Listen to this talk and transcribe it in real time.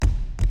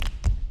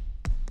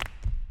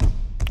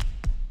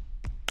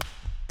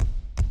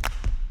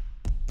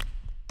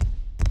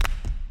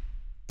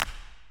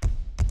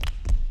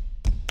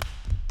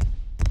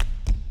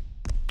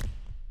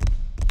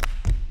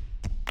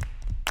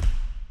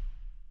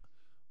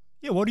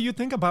Yeah, what do you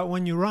think about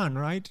when you run,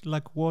 right?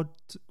 Like what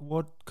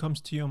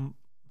comes to your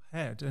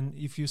head? And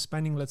if you're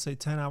spending, let's say,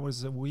 10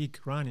 hours a week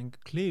running,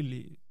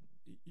 clearly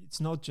it's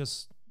not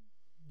just,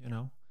 you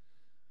know,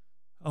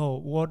 oh,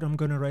 what I'm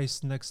gonna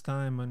race next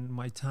time and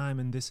my time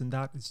and this and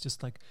that. It's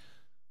just like,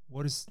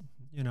 what is,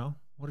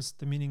 what is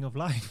the meaning of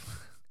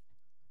life?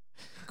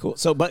 Cool.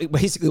 So, but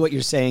basically, what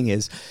you're saying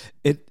is,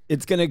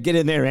 it's going to get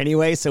in there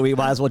anyway, so we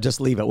might as well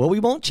just leave it. Well, we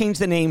won't change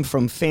the name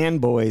from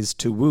FanBoys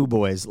to Woo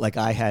Boys like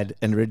I had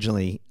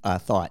originally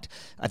thought.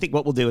 I think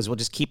what we'll do is we'll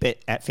just keep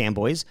it at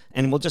FanBoys,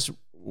 and we'll just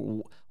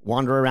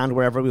wander around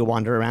wherever we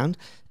wander around,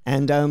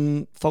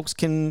 and folks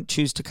can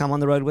choose to come on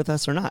the road with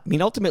us or not. I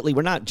mean, ultimately,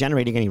 we're not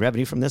generating any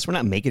revenue from this. We're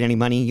not making any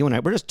money. You and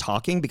I, we're just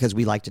talking because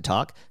we like to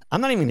talk. I'm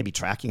not even going to be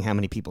tracking how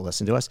many people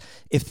listen to us.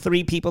 If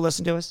 3 people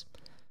listen to us,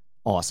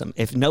 awesome.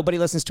 If nobody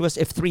listens to us,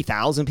 if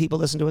 3,000 people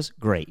listen to us,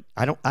 great.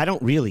 I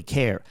don't really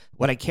care.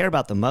 What I care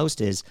about the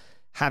most is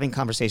having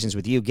conversations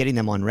with you, getting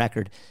them on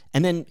record,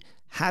 and then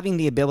having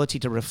the ability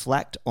to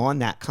reflect on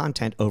that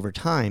content over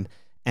time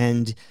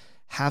and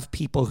have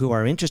people who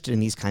are interested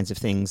in these kinds of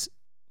things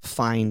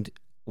find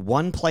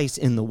one place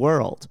in the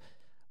world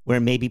where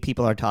maybe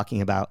people are talking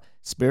about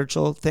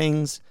spiritual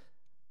things,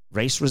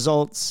 race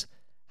results,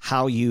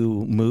 how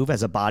you move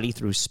as a body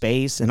through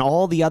space, and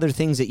all the other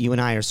things that you and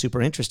I are super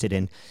interested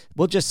in.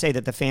 We'll just say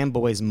that the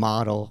FanBoys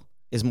model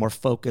is more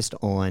focused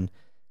on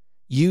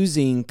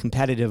using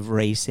competitive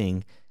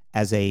racing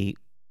as a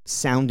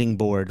sounding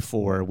board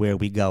for where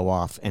we go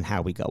off and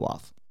how we go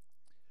off.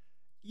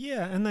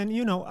 Yeah, and then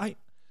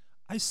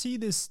I see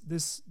this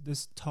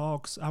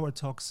our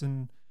talks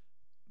and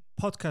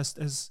podcast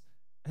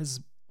as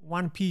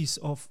one piece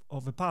of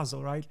a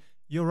puzzle, right?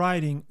 You're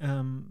riding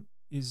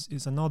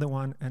is another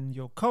one, and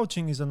your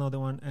coaching is another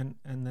one,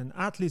 and then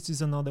athletes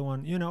is another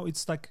one.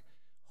 It's like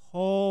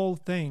whole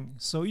thing.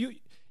 So you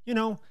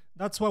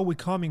that's where we're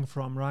coming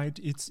from, right?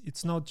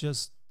 It's not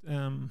just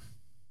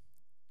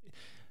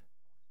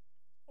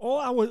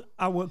all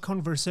our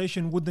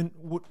conversation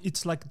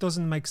it's like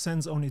doesn't make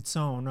sense on its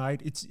own,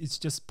 right? It's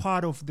just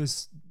part of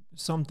this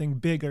something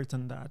bigger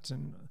than that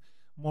and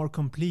more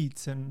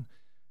complete, and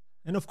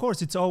of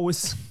course it's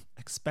always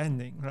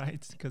expanding,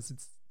 right? Because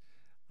it's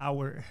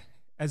our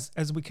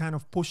as we kind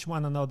of push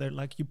one another,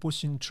 like you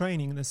push in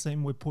training, the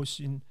same we push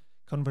in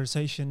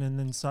conversation, and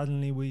then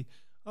suddenly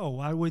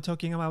why are we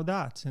talking about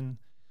that? And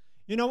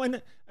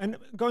and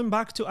going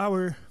back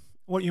to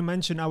what you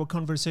mentioned, our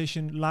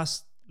conversation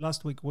last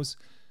week was,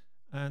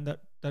 and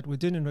that we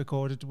didn't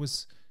record, it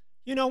was,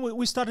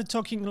 we started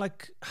talking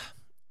like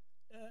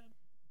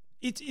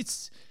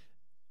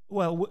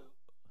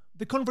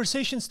the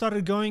conversation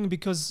started going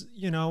because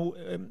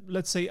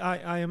let's say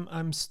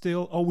I'm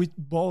still, or we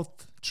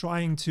both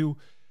trying to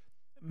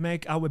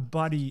make our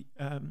body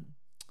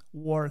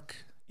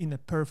work in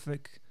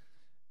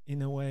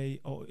a way,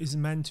 or is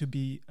meant to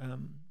be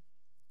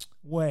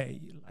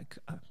way, like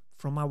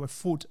from our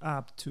foot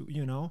up to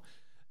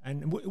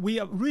and we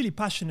are really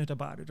passionate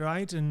about it,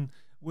 right? And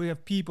we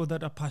have people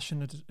that are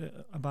passionate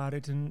about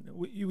it, and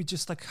we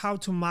just like how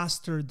to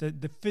master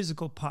the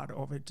physical part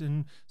of it.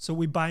 And so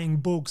we're buying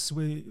books,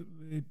 we're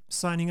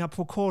signing up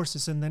for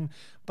courses,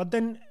 but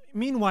then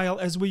meanwhile,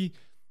 as we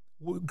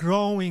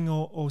growing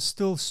or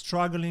still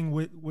struggling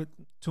with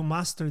to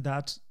master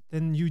that,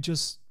 then you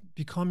just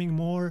becoming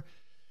more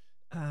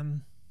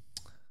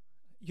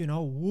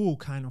woo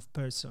kind of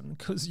person,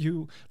 because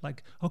you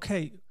like,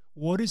 okay,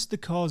 what is the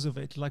cause of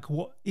it? Like,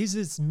 what is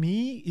it?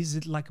 Me? Is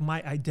it like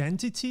my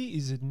identity?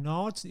 Is it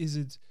not?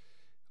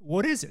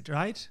 What is it,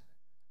 right?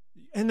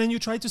 And then you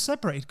try to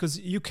separate, because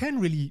you can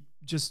really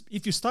just,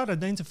 if you start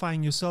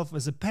identifying yourself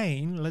as a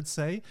pain, let's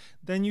say,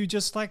 then you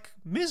just like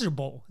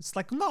miserable. It's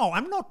like, no,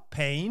 I'm not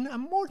pain.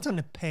 I'm more than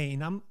a pain.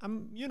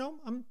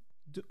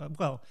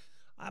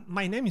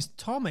 My name is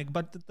Tomek,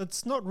 but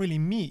that's not really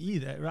me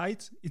either,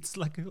 right? It's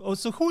like, oh,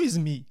 so who is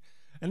me?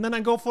 And then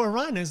I go for a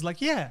run, and it's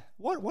like, yeah,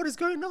 what is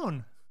going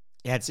on?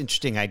 Yeah, it's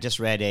interesting. I just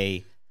read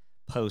a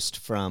post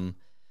from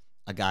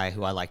a guy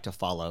who I like to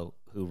follow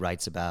who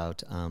writes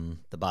about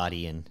the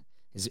body, and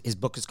his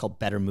book is called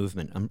Better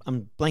Movement.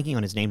 I'm blanking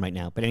on his name right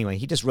now. But anyway,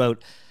 he just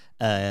wrote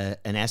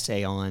an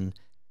essay on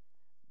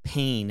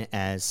pain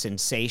as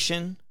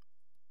sensation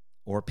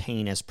or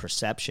pain as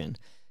perception.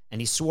 And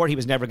he swore he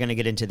was never going to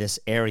get into this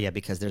area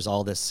because there's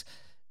all this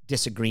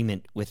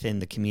disagreement within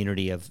the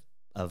community of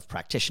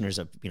practitioners,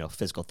 of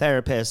physical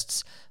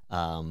therapists,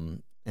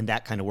 and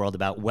that kind of world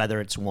about whether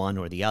it's one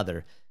or the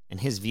other. And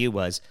his view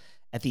was,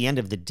 at the end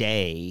of the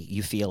day,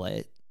 you feel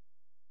it.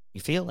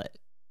 You feel it.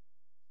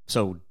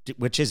 So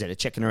which is it, a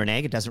chicken or an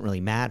egg? It doesn't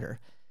really matter.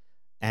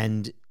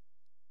 And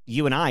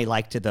you and I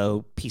like to,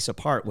 though, piece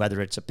apart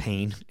whether it's a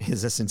pain,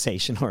 is a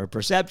sensation, or a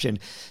perception.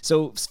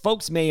 So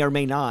folks may or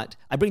may not.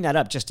 I bring that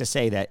up just to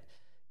say that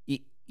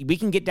we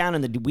can get down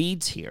in the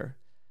weeds here,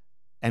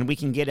 and we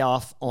can get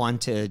off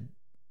onto,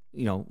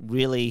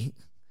 really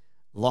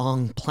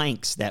long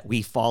planks that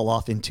we fall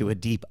off into a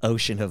deep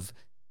ocean of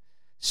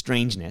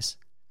strangeness.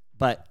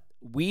 But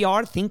we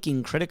are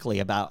thinking critically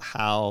about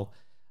how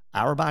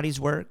our bodies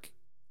work,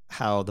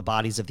 how the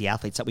bodies of the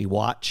athletes that we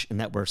watch and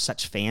that we're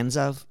such fans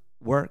of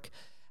work,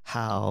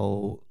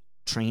 how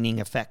training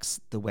affects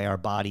the way our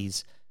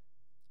bodies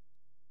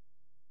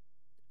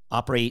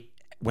operate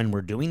when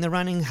we're doing the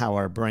running, how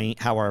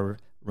our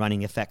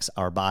running affects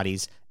our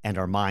bodies and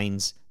our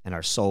minds and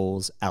our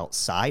souls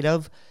outside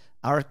of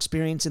our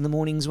experience in the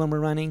mornings when we're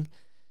running.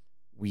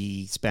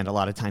 We spend a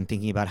lot of time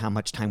thinking about how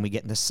much time we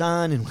get in the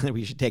sun and whether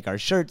we should take our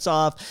shirts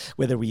off,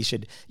 whether we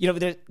should,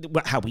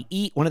 how we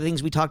eat. One of the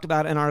things we talked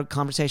about in our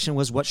conversation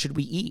was, what should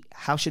we eat?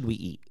 How should we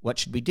eat? What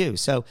should we do?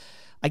 So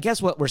I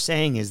guess what we're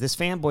saying is this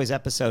FanBoys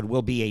episode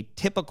will be a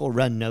typical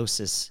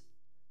Runnosis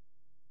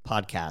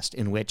podcast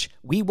in which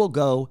we will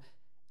go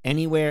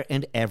anywhere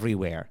and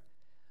everywhere.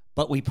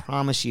 But we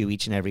promise you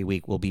each and every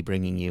week we'll be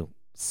bringing you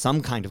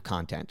some kind of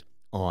content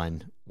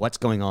on what's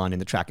going on in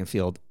the track and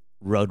field,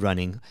 road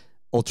running,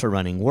 ultra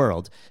running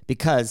world,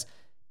 because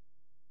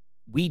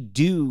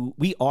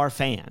we are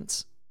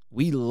fans.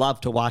 We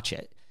love to watch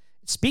it.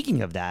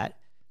 Speaking of that,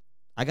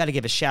 I got to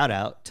give a shout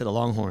out to the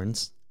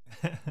Longhorns,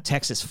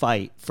 Texas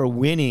Fight, for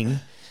winning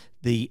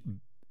the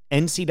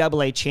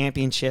NCAA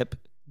championship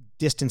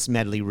distance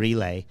medley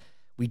relay.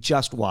 We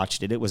just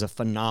watched it. It was a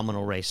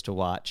phenomenal race to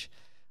watch.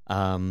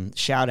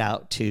 Shout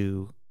out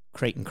to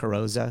Creighton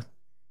Carrozza,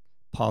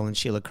 Paul and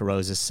Sheila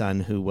Carrozza's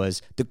son, who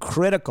was the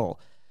critical.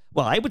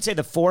 Well, I would say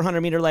the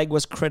 400-meter leg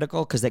was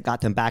critical because that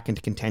got them back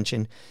into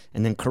contention.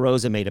 And then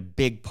Carrozza made a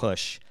big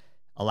push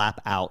a lap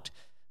out,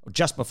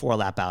 just before a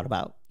lap out,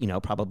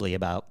 probably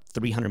about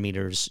 300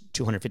 meters,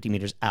 250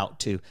 meters out,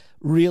 to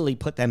really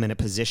put them in a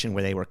position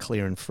where they were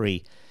clear and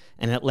free.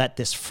 And it let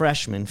this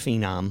freshman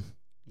phenom,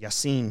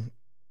 Yassine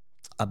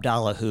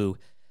Abdallah, who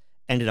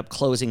ended up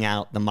closing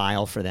out the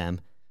mile for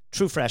them,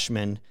 true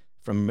freshman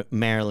from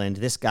Maryland.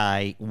 This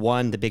guy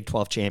won the Big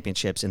 12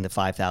 championships in the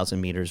 5,000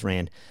 meters,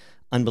 ran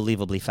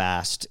unbelievably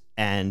fast,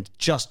 and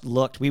just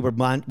looked. We were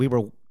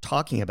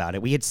talking about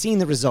it. We had seen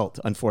the result,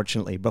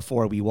 unfortunately,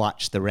 before we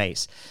watched the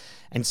race.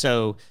 And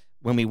so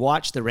when we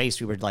watched the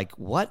race, we were like,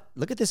 what?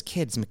 Look at this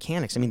kid's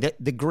mechanics. I mean,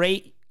 the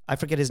great, I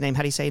forget his name.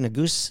 How do you say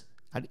Nagus?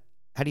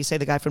 How do you say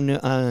the guy from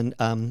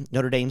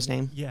Notre Dame's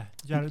name? Yeah,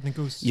 Yared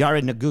Nuguse.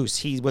 Yared Nuguse.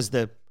 He was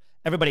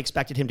everybody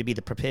expected him to be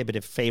the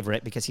prohibitive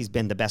favorite because he's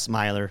been the best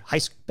miler,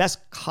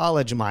 best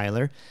college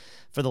miler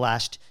for the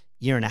last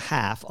year and a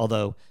half,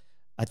 although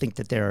I think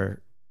that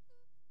there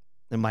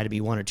might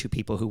be one or two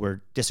people who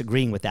were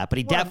disagreeing with that, but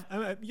he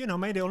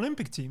made the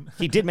Olympic team.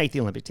 He did make the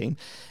Olympic team,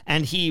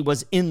 and he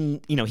was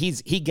in.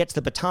 He gets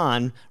the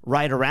baton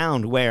right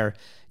around where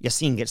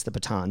Yassine gets the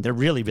baton. They're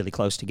really, really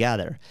close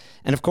together,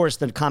 and of course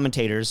the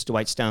commentators,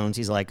 Dwight Stones,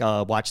 he's like,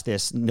 "Oh, watch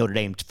this, Notre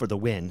Dame for the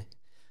win,"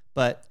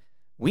 but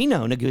we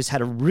know Nuguse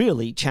had a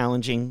really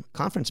challenging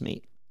conference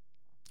meet,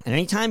 and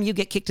anytime you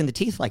get kicked in the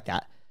teeth like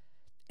that.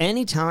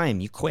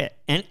 Anytime you quit,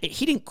 and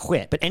he didn't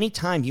quit, but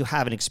anytime you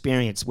have an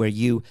experience where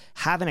you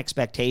have an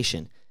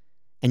expectation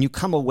and you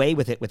come away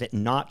with it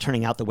not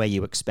turning out the way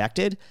you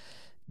expected,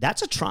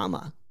 that's a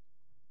trauma.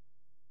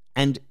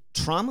 And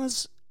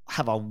traumas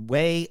have a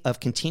way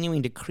of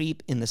continuing to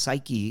creep in the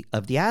psyche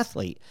of the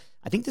athlete.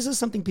 I think this is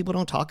something people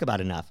don't talk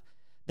about enough,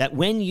 that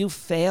when you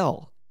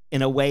fail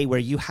in a way where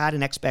you had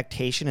an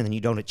expectation and then you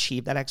don't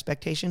achieve that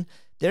expectation,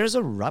 there's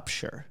a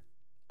rupture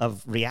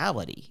of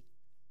reality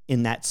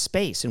in that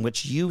space in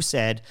which you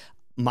said,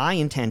 my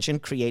intention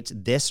creates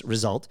this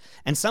result.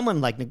 And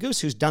someone like Nuguse,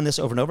 who's done this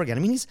over and over again,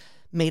 I mean, he's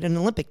made an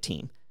Olympic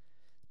team.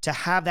 To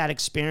have that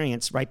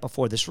experience right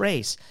before this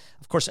race,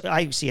 of course,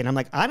 I see it, and I'm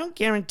like, I don't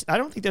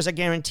think there's a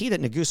guarantee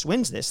that Nuguse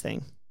wins this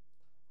thing.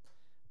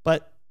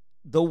 But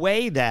the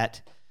way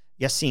that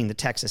Yassine, the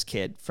Texas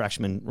kid,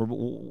 freshman,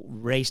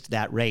 raced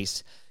that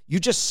race,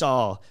 you just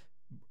saw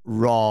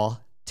raw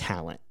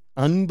talent.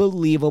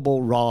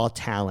 Unbelievable raw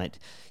talent.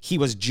 He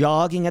was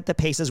jogging at the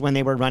paces when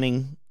they were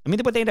running. I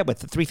mean, what they ended up with,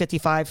 the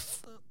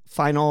 355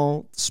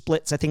 final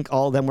splits. I think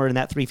all of them were in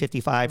that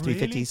 355, really?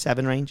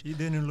 357 range. He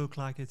didn't look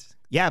like it.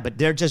 Yeah, but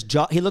they're just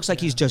he looks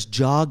like he's just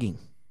jogging.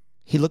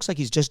 He looks like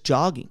he's just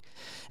jogging.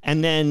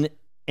 And then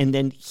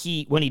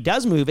when he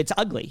does move, it's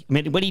ugly. I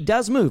mean, when he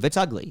does move, it's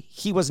ugly.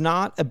 He was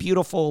not a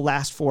beautiful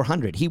last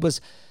 400. He was,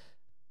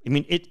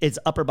 his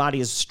upper body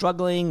is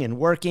struggling and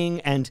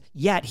working, and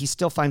yet he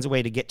still finds a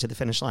way to get to the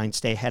finish line,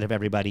 stay ahead of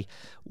everybody,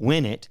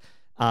 win it.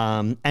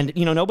 And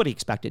nobody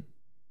expected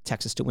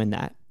Texas to win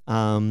that.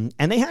 And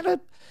they had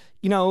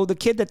the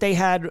kid that they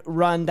had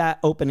run that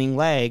opening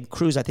leg,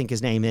 Cruz, I think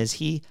his name is,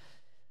 they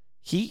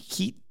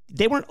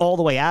weren't all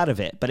the way out of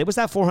it, but it was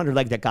that 400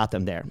 leg that got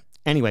them there.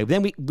 Anyway,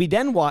 then we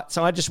watched,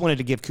 so I just wanted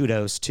to give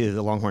kudos to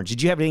the Longhorns.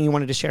 Did you have anything you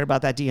wanted to share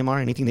about that DMR?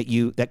 Anything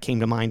that came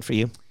to mind for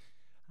you?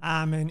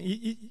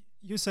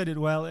 You said it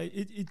well.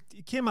 It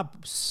came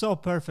up so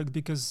perfect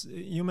because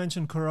you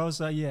mentioned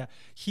Carrozza. Yeah,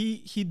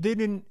 he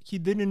didn't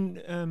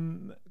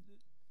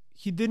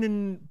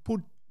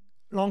put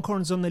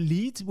Longhorns on the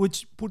lead,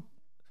 which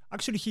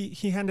actually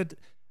he handed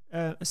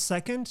a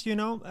second,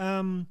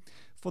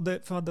 for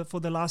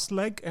the last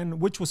leg,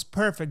 and which was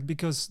perfect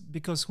because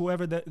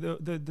whoever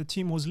the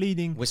team was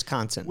leading,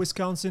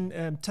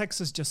 Wisconsin,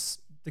 Texas,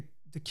 just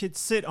the kid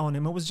sit on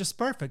him. It was just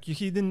perfect.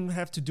 He didn't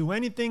have to do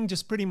anything,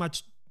 just pretty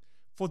much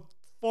for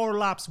 4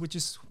 laps, which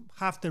is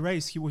half the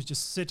race, he was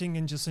just sitting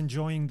and just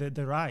enjoying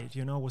the ride,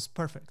 you know. It was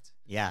perfect.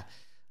 Yeah.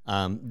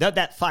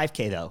 That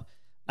 5K, though,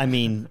 I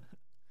mean,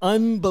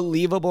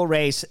 unbelievable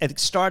race. It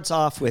starts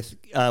off with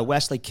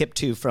Wesley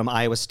Kiptoo from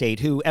Iowa State,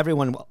 who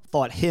everyone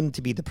thought him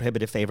to be the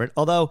prohibitive favorite.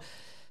 Although,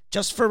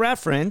 just for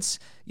reference,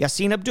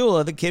 Yassine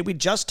Abdullah, the kid we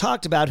just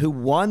talked about who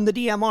won the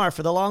DMR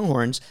for the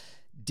Longhorns,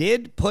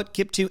 did put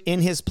Kiptoo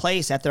in his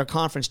place at their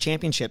conference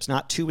championships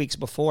not 2 weeks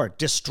before,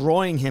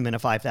 destroying him in a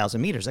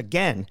 5,000 meters.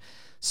 Again,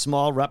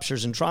 small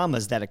ruptures and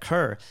traumas that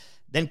occur.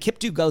 Then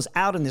Kiptoo goes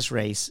out in this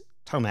race,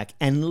 Tomek,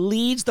 and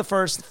leads the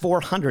first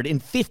 400 in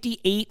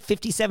 58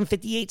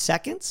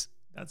 seconds.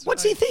 That's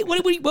What's right. he think?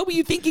 What were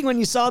you thinking when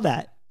you saw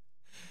that?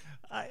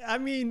 I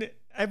mean,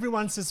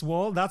 everyone says,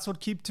 well, that's what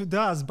Kiptoo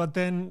does. But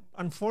then,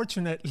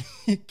 unfortunately,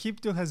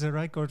 Kiptoo has a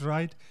record,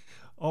 right,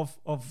 of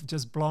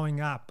just blowing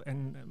up.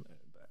 And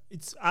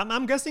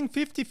I'm guessing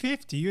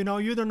 50-50. You know,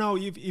 you don't know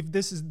if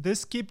this is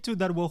this Kiptoo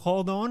that will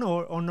hold on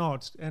or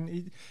not.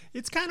 And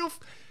it's kind of...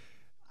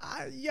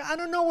 I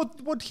don't know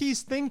what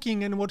he's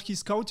thinking and what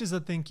his coaches are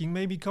thinking.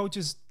 Maybe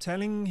coaches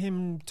telling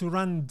him to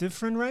run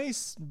different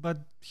race, but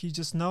he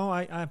just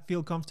I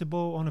feel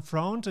comfortable on the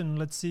front, and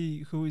let's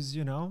see who is,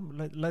 you know,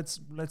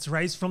 let's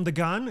race from the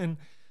gun. And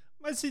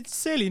it's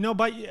silly, no,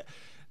 but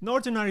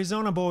Northern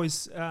Arizona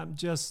boys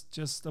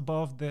just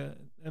above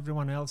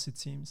everyone else, it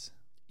seems.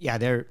 Yeah,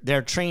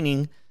 they're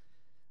training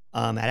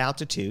at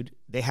altitude.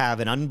 They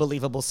have an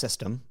unbelievable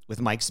system with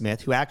Mike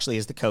Smith, who actually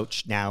is the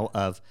coach now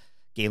of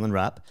Galen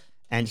Rupp.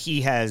 And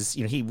he has,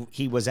 you know,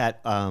 he was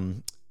at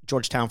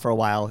Georgetown for a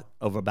while.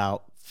 Over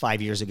about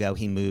 5 years ago,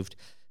 he moved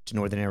to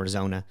Northern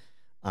Arizona,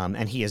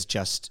 and he has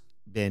just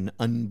been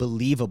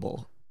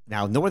unbelievable.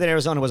 Now, Northern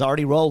Arizona was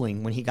already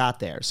rolling when he got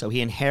there, so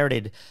he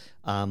inherited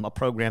a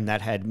program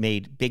that had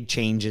made big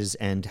changes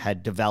and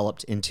had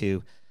developed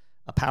into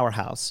a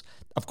powerhouse.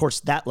 Of course,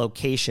 that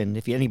location,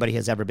 if anybody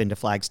has ever been to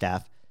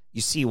Flagstaff,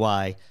 you see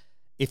why.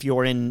 If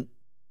you're in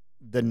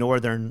the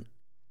northern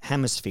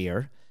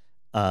hemisphere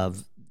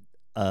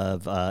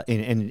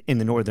in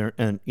the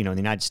northern, you know, in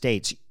the United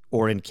States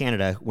or in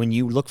Canada, when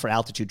you look for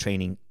altitude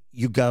training,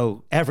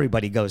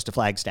 everybody goes to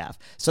Flagstaff.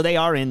 So they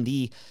are in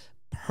the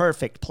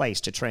perfect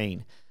place to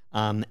train.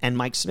 And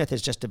Mike Smith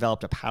has just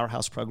developed a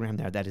powerhouse program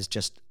there that is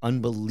just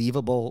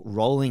unbelievable,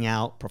 rolling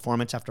out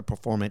performance after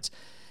performance.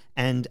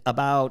 And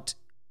about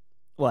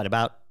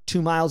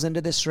 2 miles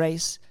into this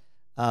race,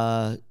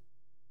 the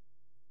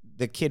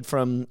kid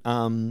from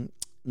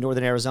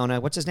Northern Arizona,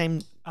 what's his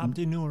name?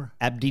 Abdi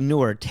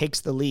Nur takes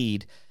the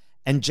lead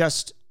and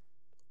just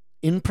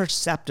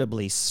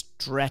imperceptibly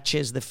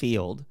stretches the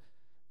field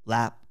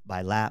lap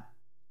by lap,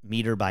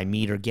 meter by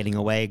meter, getting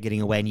away.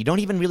 And you don't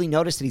even really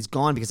notice that he's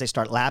gone because they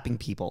start lapping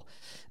people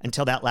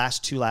until that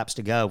last 2 laps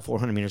to go,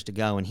 400 meters to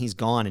go, and he's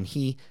gone.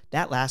 And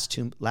that last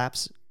 2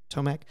 laps,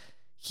 Tomek,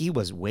 he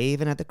was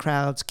waving at the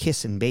crowds,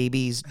 kissing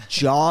babies,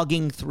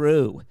 jogging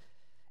through.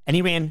 And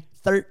he ran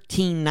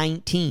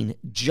 13:19,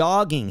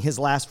 jogging his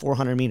last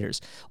 400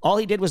 meters. All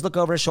he did was look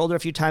over his shoulder a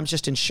few times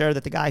just to ensure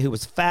that the guy who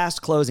was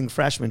fast closing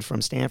freshman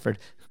from Stanford,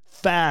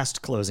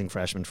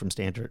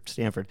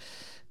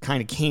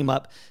 kind of came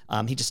up.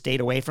 He just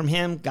stayed away from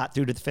him, got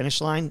through to the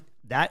finish line.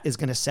 That is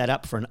going to set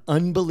up for an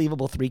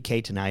unbelievable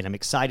 3K tonight. I'm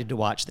excited to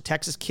watch the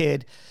Texas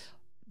kid,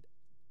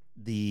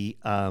 the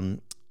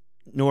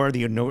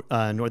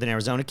Northern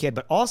Arizona kid,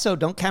 but also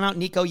don't count out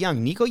Nico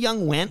Young. Nico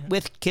Young went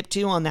with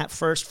Kiptoo on that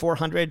first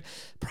 400,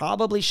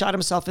 probably shot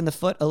himself in the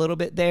foot a little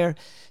bit there,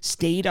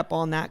 stayed up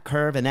on that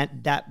curve, and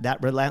that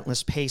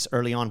relentless pace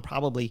early on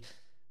probably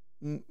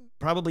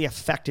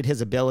affected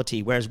his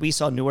ability, whereas we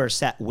saw Noor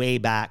set way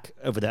back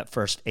over that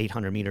first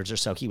 800 meters or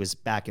so. He was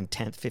back in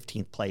 10th,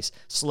 15th place,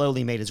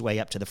 slowly made his way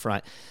up to the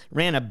front,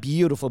 ran a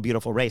beautiful,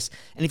 beautiful race.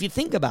 And if you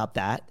think about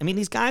that, I mean,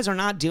 these guys are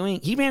not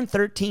he ran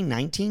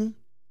 13:19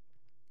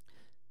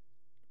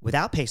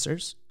 without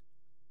pacers,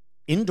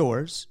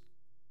 indoors,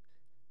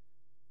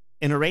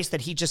 in a race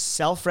that he just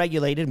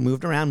self-regulated,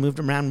 moved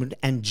around,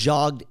 and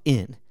jogged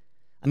in.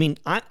 I mean,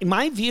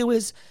 my view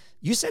is,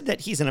 you said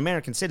that he's an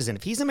American citizen.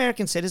 If he's an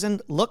American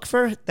citizen, look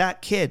for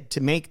that kid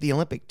to make the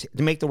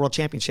to make the World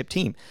Championship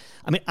team.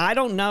 I mean, I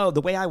don't know,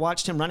 the way I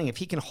watched him running, if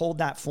he can hold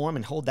that form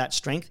and hold that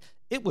strength,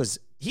 it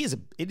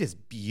is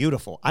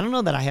beautiful. I don't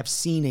know that I have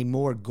seen a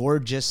more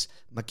gorgeous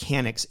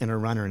mechanics in a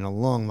runner in a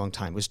long, long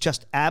time. It was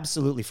just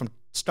absolutely from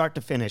start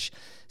to finish.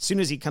 As soon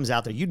as he comes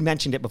out there, you'd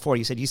mentioned it before.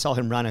 You said you saw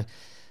him run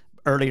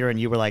earlier and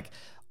you were like,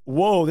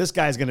 whoa, this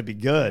guy's going to be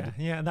good.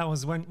 Yeah, that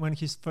was when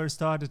he first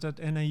started at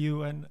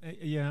NAU, and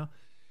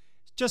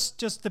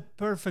just the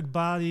perfect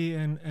body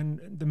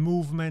and the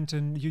movement,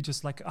 and you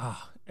just like,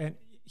 and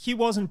he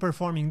wasn't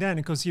performing then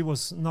because he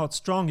was not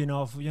strong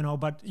enough,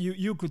 but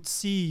you could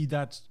see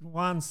that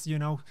once,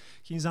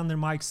 he's under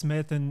Mike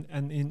Smith and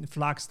in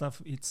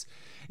Flagstaff, it's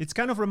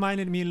kind of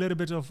reminded me a little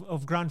bit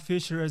of Grant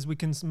Fisher, as we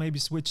can maybe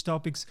switch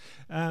topics,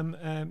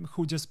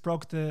 who just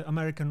broke the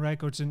American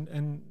records,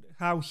 and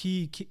how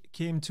he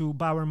came to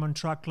Bowerman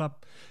Track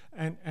Club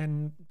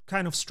and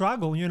kind of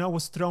struggle,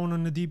 was thrown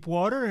on the deep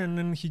water, and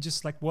then he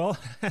just like, well,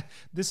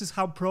 this is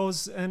how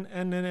pros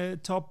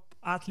and top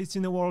athletes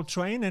in the world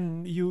train,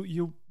 and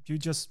you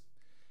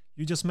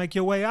just make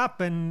your way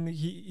up. And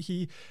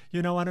he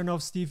I don't know,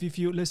 Steve, if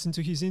you listen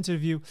to his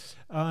interview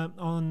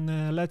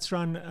on Let's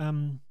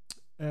Run,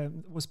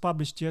 was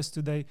published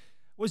yesterday, it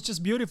was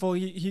just beautiful.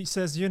 He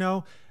says,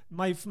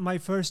 my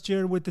first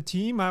year with the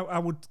team, I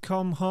would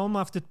come home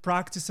after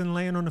practice and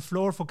laying on the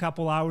floor for a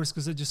couple hours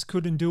because I just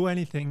couldn't do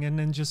anything, and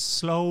then just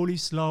slowly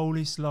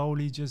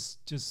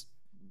just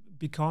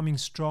becoming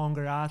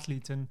stronger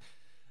athlete, and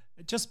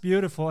just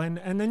beautiful.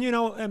 And then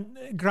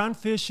Grant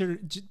Fisher,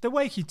 the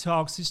way he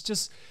talks, is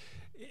just,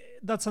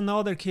 that's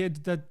another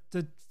kid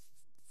that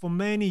for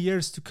many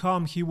years to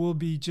come he will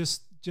be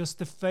just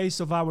the face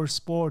of our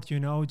sport,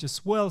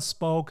 just well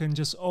spoken,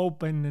 just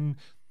open and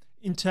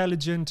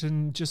intelligent,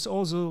 and just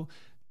also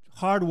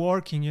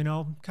hardworking,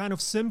 kind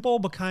of simple,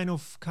 but kind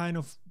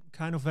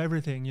of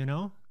everything,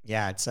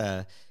 Yeah, it's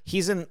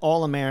he's an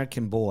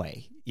all-American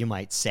boy, you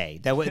might say.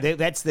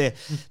 That's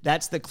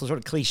the sort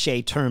of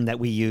cliche term that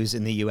we use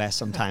in the U.S.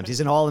 sometimes. He's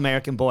an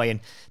all-American boy, and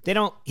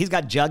he's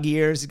got jug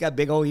ears, he's got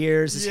big old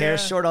ears, his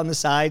hair's short on the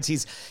sides.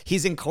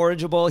 He's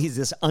incorrigible. He's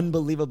this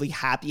unbelievably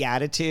happy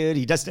attitude.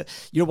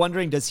 You're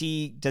wondering, does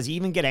he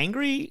even get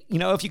angry?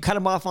 If you cut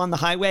him off on the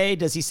highway,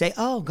 does he say,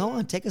 "Oh, go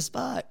on, take a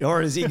spot,"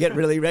 or does he get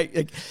really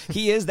like,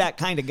 he is that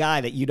kind of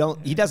guy that he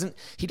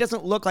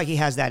doesn't look like he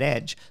has that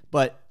edge,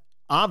 but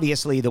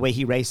obviously the way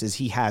he races,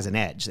 he has an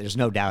edge. There's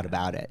no doubt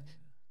about it.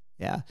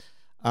 Yeah.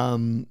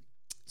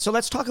 So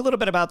let's talk a little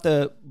bit about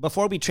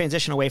before we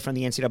transition away from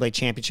the NCAA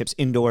championships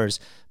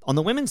indoors. On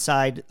the women's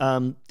side,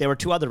 there were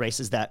two other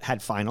races that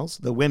had finals.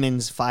 The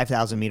women's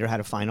 5,000 meter had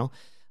a final.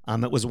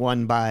 It was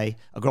won by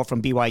a girl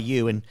from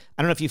BYU. And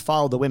I don't know if you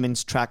follow the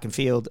women's track and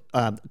field,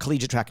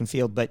 collegiate track and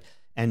field,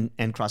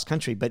 and cross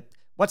country, but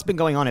what's been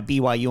going on at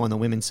BYU on the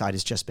women's side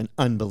has just been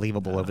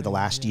unbelievable over the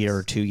last year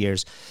or 2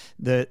 years.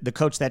 The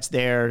coach that's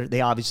there,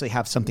 they obviously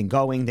have something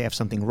going. They have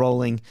something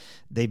rolling.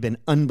 They've been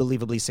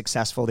unbelievably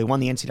successful. They won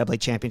the NCAA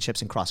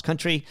championships in cross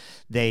country.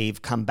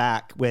 They've come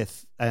back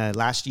with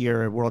last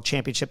year World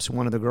Championships.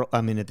 One of the girls,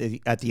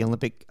 at the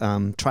Olympic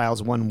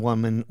trials, one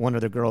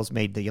of the girls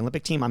made the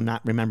Olympic team. I'm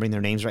not remembering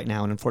their names right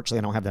now, and unfortunately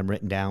I don't have them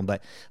written down.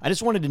 But I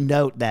just wanted to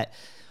note that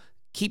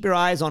keep your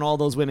eyes on all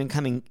those women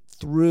coming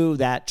through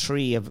that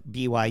tree of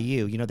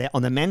BYU.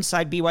 On the men's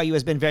side, BYU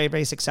has been very,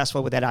 very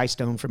successful with that ice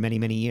stone for many,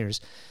 many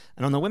years.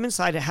 And on the women's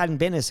side, it hadn't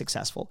been as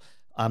successful.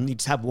 You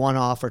just have one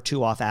off or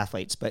two off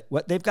athletes. But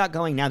what they've got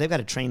going now, they've got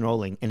a train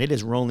rolling, and it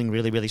is rolling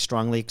really, really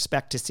strongly.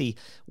 Expect to see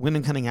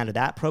women coming out of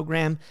that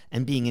program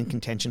and being in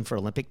contention for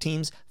Olympic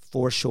teams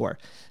for sure.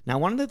 Now,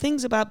 one of the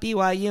things about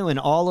BYU and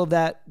all of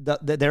that,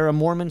 they're a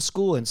Mormon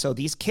school. And so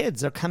these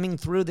kids are coming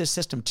through this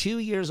system 2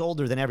 years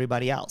older than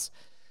everybody else.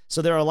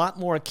 So they're a lot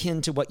more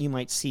akin to what you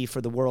might see for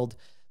the world,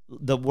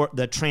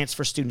 the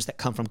transfer students that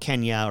come from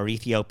Kenya or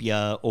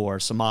Ethiopia or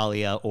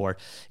Somalia, or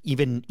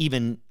even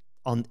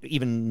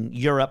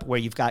Europe, where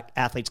you've got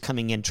athletes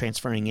coming in,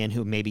 transferring in,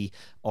 who maybe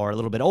are a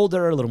little bit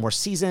older, a little more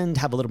seasoned,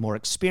 have a little more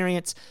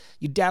experience.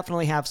 You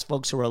definitely have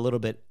folks who are a little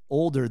bit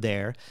older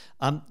there.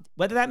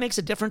 Whether that makes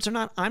a difference or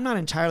not, I'm not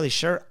entirely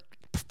sure.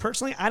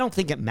 Personally, I don't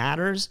think it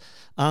matters.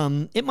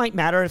 It might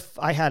matter if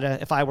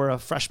I were a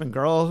freshman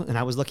girl and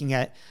I was looking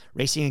at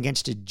racing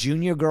against a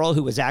junior girl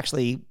who was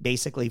actually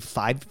basically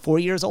 4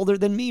 years older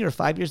than me or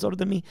 5 years older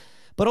than me.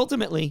 But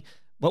ultimately,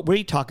 what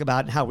we talk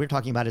about and how we're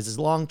talking about is this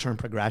long-term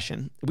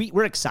progression.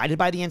 We're excited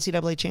by the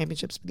NCAA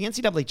championships. The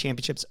NCAA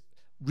championships,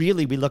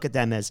 really, we look at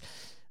them as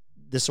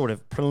the sort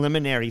of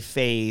preliminary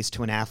phase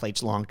to an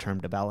athlete's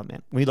long-term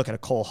development. When you look at a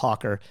Cole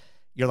Hawker,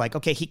 you're like,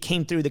 okay, he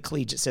came through the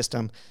collegiate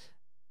system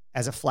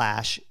as a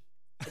flash,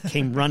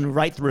 run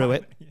right through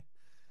it,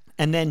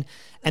 and then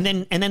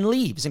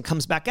leaves and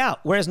comes back out.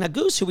 Whereas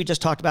Nagus, who we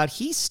just talked about,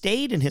 he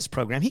stayed in his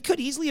program. He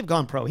could easily have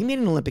gone pro. He made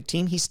an Olympic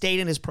team. He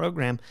stayed in his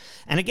program.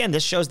 And again,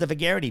 this shows the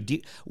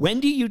vulgarity. When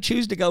do you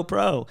choose to go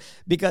pro?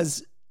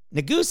 Because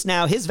Nagus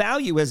now, his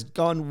value has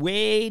gone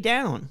way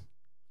down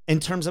in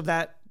terms of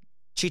that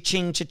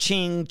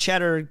cha-ching,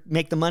 cheddar,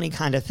 make the money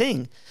kind of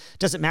thing.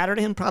 Does it matter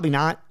to him? Probably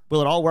not. Will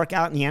it all work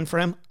out in the end for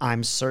him?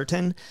 I'm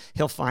certain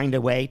he'll find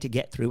a way to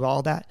get through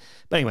all that.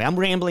 But anyway, I'm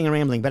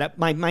rambling. But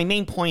my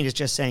main point is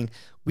just saying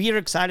we are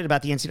excited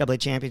about the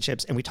NCAA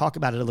championships, and we talk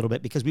about it a little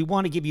bit because we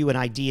want to give you an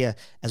idea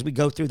as we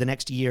go through the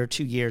next year,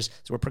 2 years.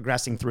 So we're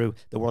progressing through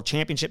the World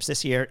Championships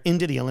this year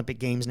into the Olympic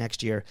Games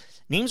next year.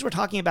 Names we're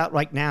talking about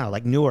right now,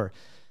 like Noor.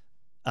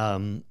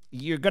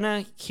 You're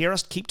gonna hear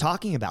us keep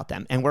talking about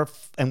them, and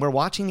we're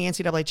watching the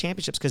NCAA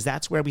championships because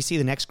that's where we see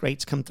the next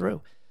greats come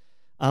through.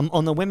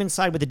 On the women's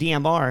side with the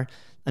DMR,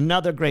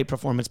 another great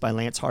performance by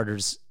Lance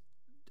Harder's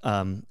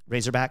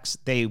Razorbacks.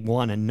 They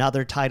won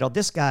another title.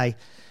 This guy,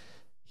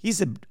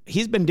 he's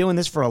been doing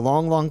this for a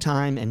long, long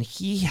time, and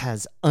he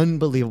has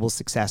unbelievable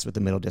success with the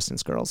middle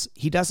distance girls.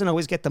 He doesn't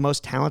always get the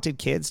most talented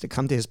kids to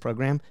come to his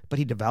program, but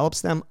he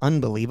develops them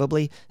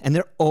unbelievably, and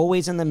they're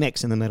always in the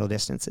mix in the middle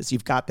distances.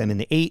 You've got them in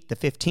the 8, the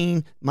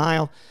 15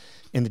 mile.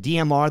 in the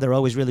DMR, they're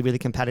always really, really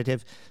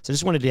competitive. So I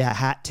just wanted to do a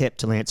hat tip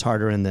to Lance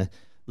Harder and the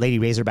Lady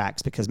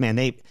Razorbacks because, man,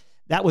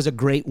 that was a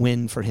great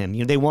win for him.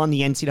 You know, they won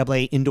the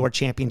NCAA indoor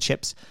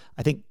championships,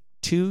 I think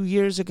 2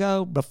 years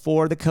ago right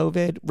before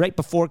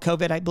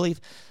COVID, I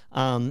believe.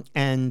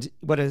 And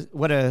what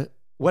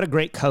a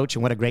great coach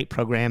and what a great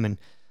program.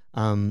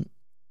 And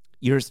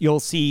you'll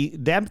see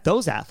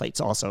those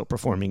athletes also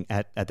performing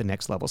at the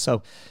next level.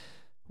 So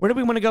where do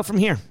we want to go from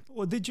here?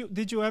 Well,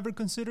 did you ever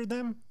consider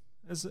them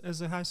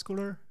as a high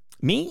schooler?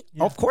 Me?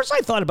 Yeah. Of course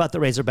I thought about the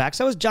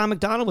Razorbacks. John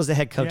McDonald was the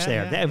head coach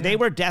there. They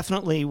were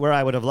definitely where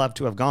I would have loved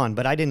to have gone,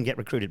 but I didn't get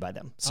recruited by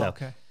them. So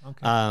okay.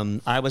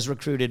 I was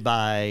recruited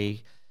by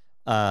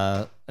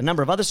a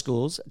number of other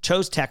schools,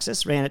 chose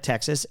Texas, ran at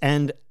Texas.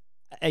 And,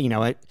 you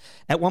know,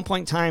 at one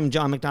point in time,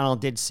 John McDonald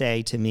did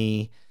say to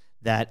me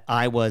that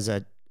I was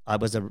a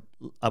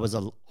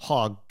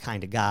hog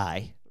kind of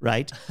guy.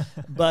 Right.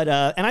 But,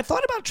 and I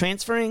thought about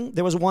transferring.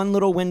 There was one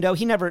little window.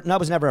 I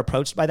was never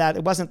approached by that.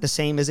 It wasn't the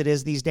same as it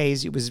is these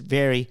days. It was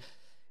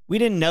we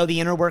didn't know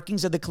the inner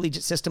workings of the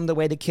collegiate system the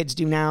way the kids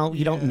do now.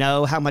 You don't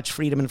know how much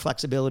freedom and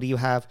flexibility you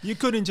have. You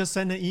couldn't just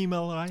send an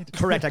email, right?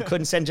 Correct. I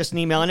couldn't send just an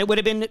email. And it would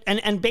have been,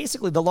 and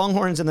basically the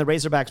Longhorns and the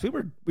Razorbacks,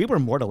 we were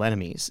mortal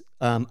enemies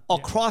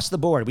across the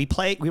board. We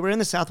were in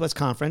the Southwest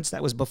Conference.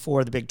 That was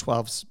before the Big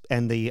 12s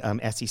and the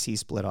SEC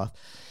split off.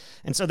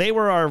 And so they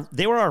were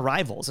our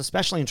rivals,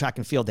 especially in track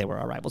and field. They were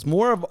our rivals,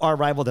 more of our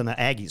rival than the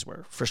Aggies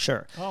were, for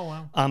sure. Oh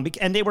wow!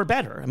 And they were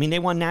better. I mean, they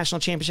won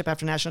national championship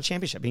after national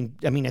championship.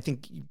 I mean, I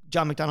think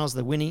John McDonald's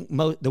the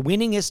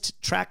winningest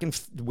track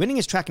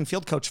and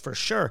field coach for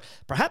sure.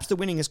 Perhaps the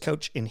winningest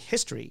coach in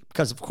history,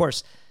 because of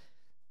course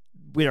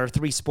we are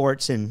 3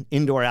 sports in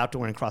indoor,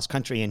 outdoor, and cross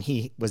country, and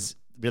he was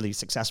really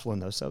successful in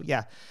those. So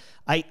yeah,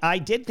 I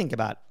did think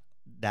about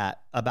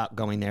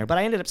going there, but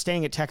I ended up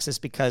staying at Texas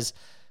because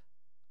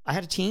I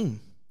had a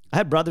team. I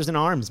had brothers in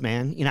arms,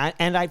 man. You know,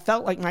 and I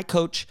felt like my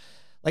coach,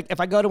 like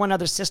if I go to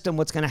another system,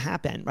 what's going to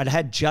happen? Right? I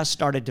had just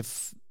started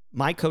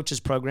my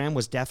coach's program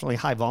was definitely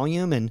high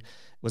volume and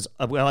was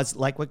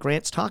like what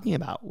Grant's talking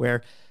about,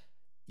 where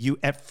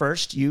at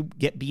first you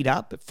get beat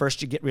up. At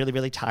first you get really,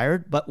 really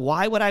tired. But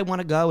why would I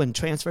want to go and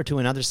transfer to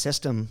another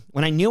system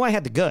when I knew I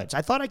had the goods?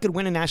 I thought I could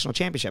win a national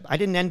championship. I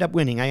didn't end up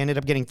winning. I ended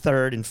up getting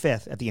 3rd and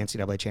 5th at the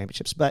NCAA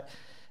championships. But,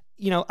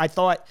 you know, I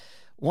thought,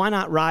 why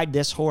not ride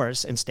this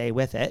horse and stay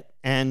with it?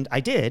 And I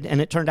did, and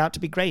it turned out to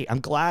be great.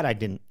 I'm glad I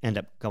didn't end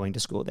up going to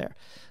school there.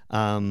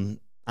 I'm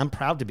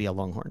proud to be a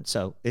Longhorn.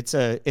 So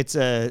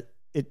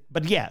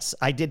but yes,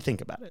 I did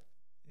think about it.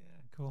 Yeah,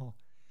 cool.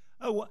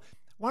 Oh,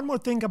 one more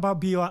thing about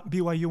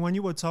BYU, when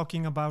you were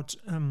talking about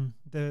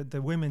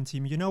the women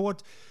team, you know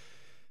what?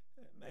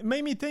 It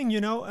made me think, you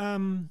know,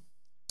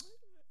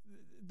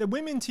 the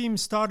women team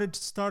started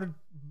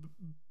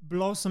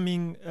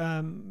blossoming,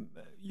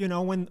 you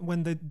know,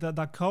 when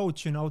the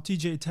coach, you know,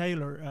 TJ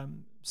Taylor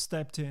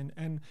stepped in,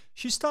 and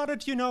she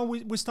started, you know,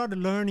 we started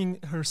learning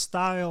her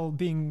style,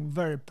 being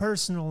very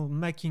personal,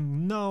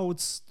 making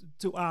notes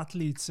to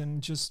athletes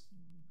and just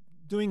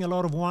doing a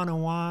lot of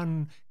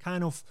one-on-one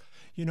kind of,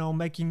 you know,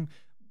 making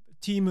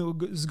team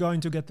is going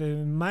to get the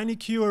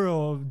manicure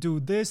or do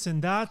this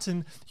and that.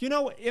 And, you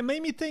know, it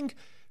made me think,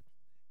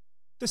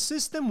 the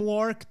system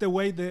worked the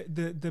way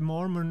the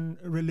Mormon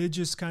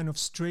religious kind of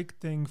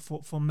strict thing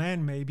for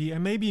men maybe,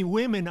 and maybe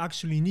women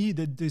actually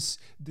needed this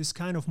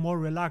kind of more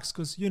relaxed,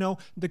 because, you know,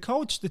 the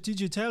coach, the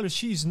TJ Taylor,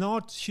 she's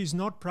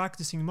not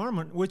practicing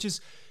Mormon, which is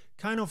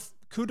kind of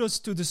kudos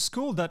to the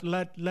school that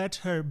let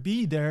her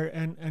be there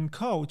and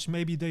coach.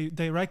 Maybe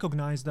they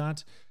recognize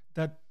that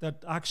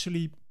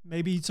actually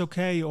maybe it's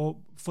okay, or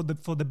for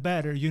the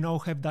better, you know,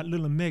 have that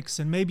little mix,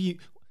 and maybe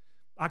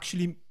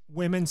actually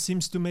women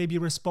seems to maybe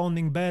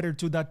responding better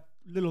to that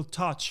little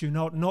touch, you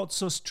know, not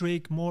so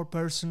strict, more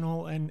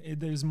personal, and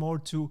there's more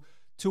to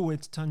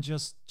it than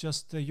just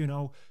you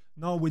know,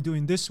 no, we're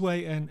doing this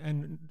way,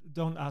 and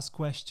don't ask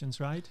questions,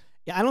 right?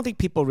 Yeah, I don't think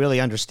people really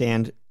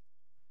understand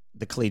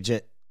the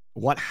collegiate,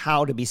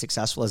 how to be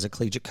successful as a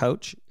collegiate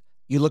coach.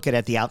 You look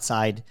at the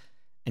outside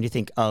and you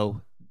think,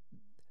 oh,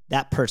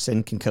 that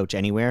person can coach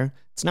anywhere.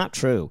 It's not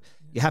true.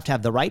 You have to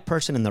have the right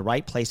person in the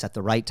right place at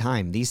the right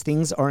time. These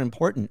things are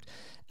important.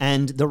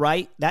 And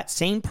that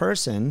same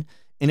person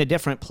in a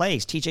different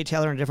place, TJ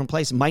Taylor in a different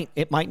place,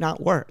 it might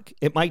not work.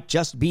 It might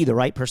just be the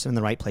right person in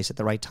the right place at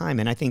the right time.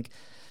 And I think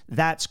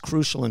that's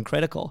crucial and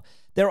critical.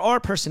 There are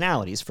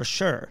personalities for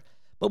sure,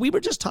 but we were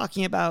just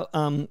talking about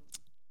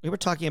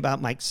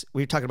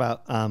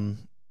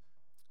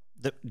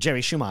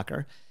Jerry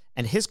Schumacher,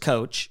 and his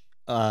coach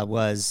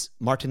was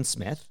Martin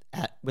Smith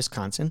at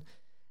Wisconsin,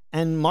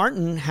 and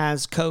Martin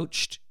has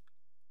coached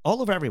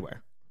all over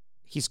everywhere.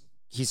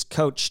 He's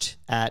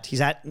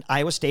at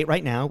Iowa State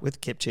right now with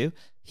Kipchoo.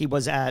 He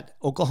was at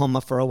Oklahoma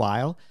for a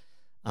while,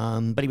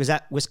 but he was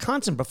at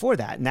Wisconsin before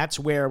that, and that's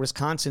where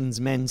Wisconsin's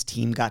men's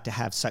team got to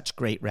have such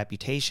great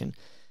reputation.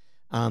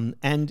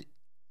 And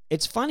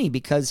it's funny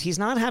because he's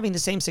not having the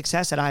same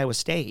success at Iowa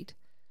State.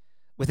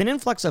 With an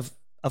influx of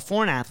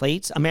foreign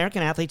athletes,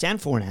 American athletes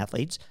and foreign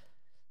athletes,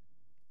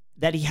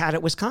 that he had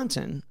at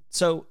Wisconsin.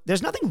 So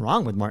there's nothing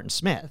wrong with Martin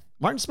Smith.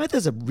 Martin Smith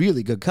is a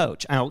really good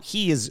coach. Now,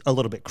 he is a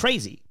little bit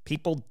crazy.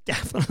 People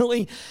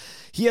definitely,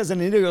 he has an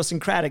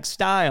idiosyncratic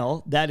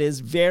style that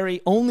is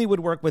only would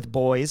work with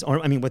boys,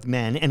 with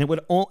men, and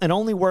it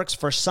only works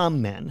for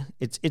some men.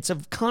 It's a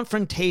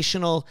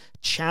confrontational,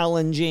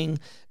 challenging,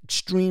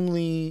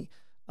 extremely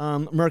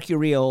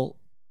mercurial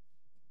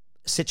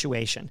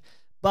situation.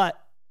 But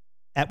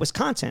at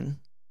Wisconsin,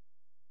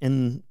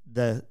 in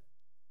the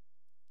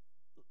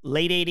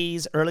late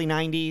 80s, early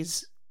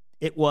 90s,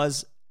 it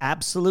was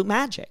absolute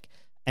magic.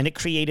 And it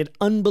created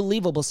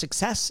unbelievable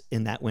success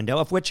in that window,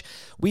 of which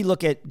we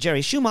look at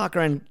Jerry Schumacher,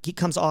 and he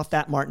comes off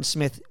that Martin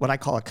Smith, what I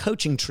call a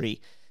coaching tree,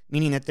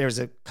 meaning that there's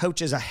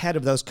coaches ahead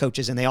of those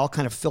coaches, and they all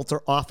kind of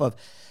filter off of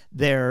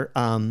their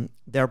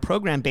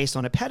program based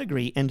on a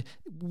pedigree. And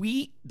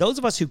those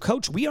of us who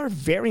coach, we are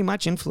very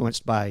much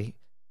influenced by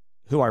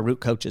who our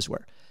root coaches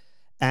were.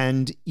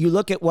 And you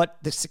look at what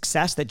the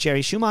success that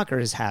Jerry Schumacher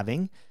is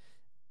having,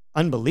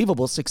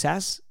 unbelievable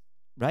success,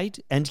 right?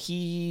 And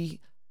he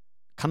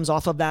comes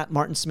off of that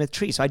Martin Smith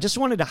tree. So I just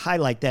wanted to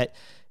highlight that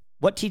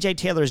what TJ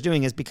Taylor is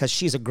doing is because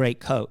she's a great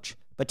coach.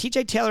 But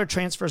TJ Taylor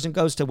transfers and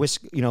goes to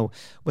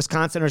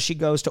Wisconsin, or she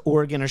goes to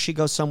Oregon, or she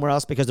goes somewhere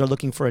else because they're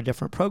looking for a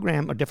different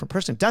program or different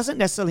person. Doesn't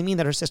necessarily mean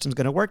that her system's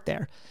going to work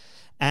there.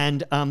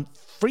 And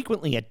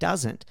frequently it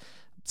doesn't.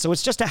 So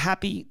it's just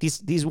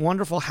these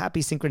wonderful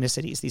happy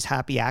synchronicities, these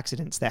happy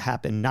accidents that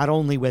happen not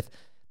only with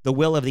the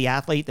will of the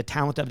athlete, the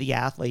talent of the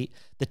athlete,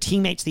 the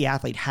teammates the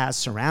athlete has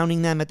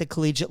surrounding them at the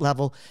collegiate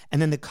level,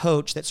 and then the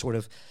coach that sort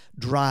of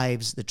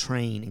drives the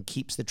train and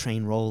keeps the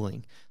train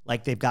rolling,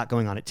 like they've got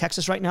going on at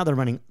Texas right now.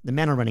 The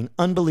men are running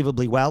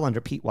unbelievably well under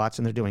Pete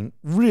Watson. They're doing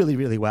really,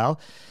 really well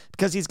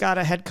because he's got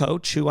a head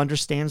coach who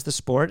understands the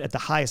sport at the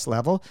highest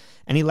level,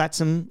 and he lets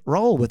them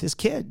roll with his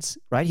kids,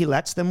 right? He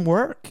lets them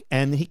work,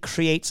 and he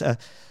creates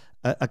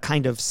a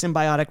kind of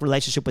symbiotic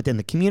relationship within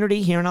the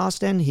community here in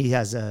Austin. He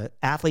has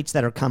athletes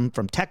that are come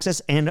from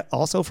Texas and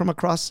also from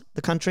across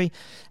the country.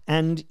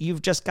 And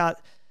you've just got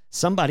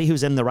somebody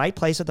who's in the right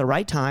place at the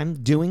right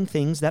time doing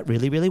things that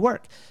really, really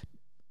work.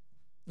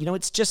 Now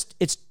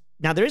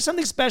there is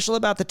something special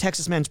about the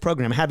Texas men's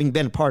program, having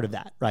been a part of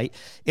that, right?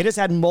 It has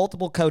had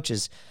multiple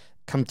coaches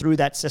come through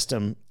that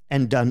system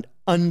and done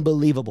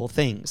unbelievable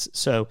things.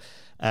 So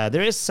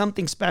there is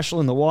something special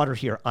in the water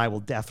here, I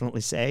will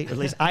definitely say. At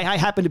least I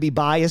happen to be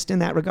biased in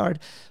that regard.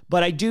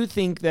 But I do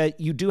think that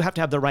you do have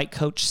to have the right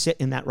coach sit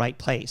in that right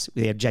place.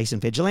 We had Jason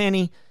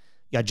Vigilante,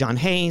 you had John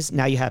Hayes,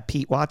 now you have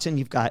Pete Watson.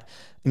 You've got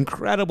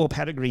incredible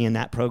pedigree in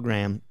that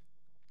program.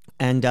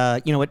 And,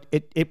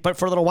 but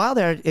for a little while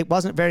there, it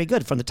wasn't very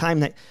good. From the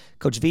time that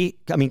Coach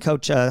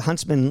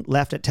Huntsman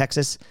left at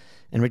Texas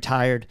and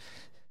retired,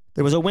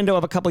 there was a window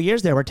of a couple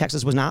years there where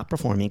Texas was not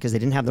performing because they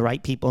didn't have the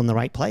right people in the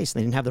right place. They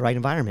didn't have the right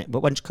environment.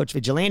 But when Coach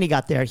Vigilante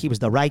got there, he was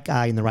the right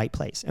guy in the right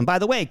place. And by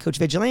the way, Coach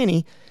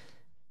Vigilante,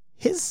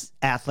 his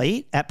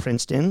athlete at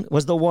Princeton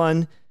was the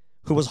one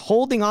who was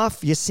holding off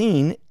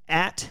Yassine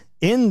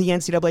in the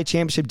NCAA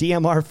Championship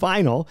DMR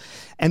final,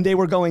 and they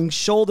were going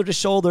shoulder to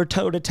shoulder,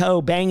 toe to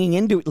toe,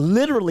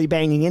 literally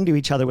banging into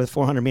each other with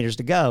 400 meters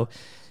to go.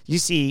 You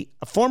see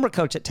a former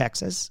coach at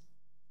Texas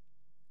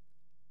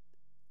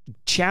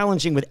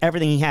challenging with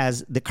everything he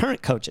has the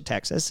current coach at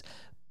Texas,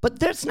 but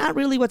that's not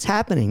really what's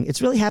happening.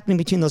 It's really happening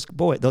between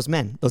those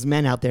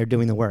men out there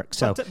doing the work.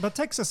 So, but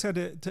Texas had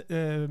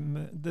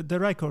the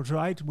record,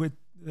 right, with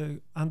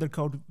under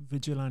Coach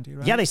Vigilante,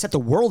 right? Yeah, they set the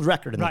world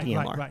record in the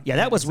DMR. Right. Yeah,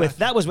 that was with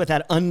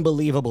that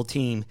unbelievable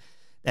team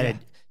that had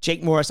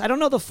Jake Morris. I don't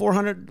know the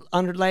 400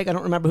 leg. I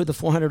don't remember who the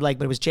 400 leg,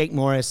 but it was Jake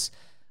Morris,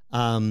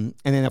 and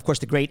then of course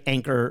the great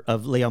anchor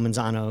of Leo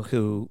Manzano,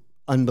 who.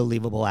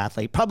 Unbelievable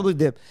athlete, probably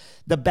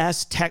the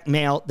best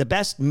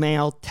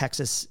male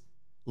Texas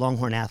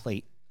Longhorn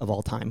athlete of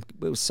all time.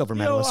 It was silver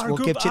medalist. We'll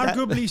give you that.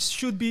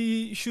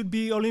 Arguably should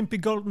be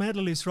Olympic gold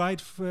medalist,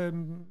 right?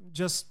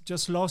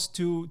 Just lost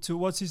to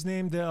what's his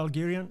name, the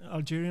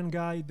Algerian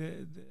guy,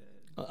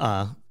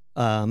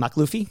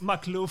 Makhloufi.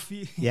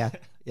 Makhloufi.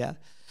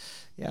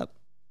 Yeah.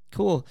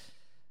 Cool.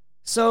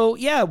 So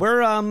yeah,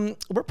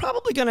 we're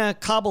probably gonna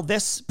cobble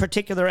this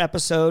particular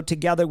episode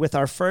together with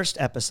our first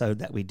episode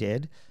that we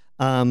did.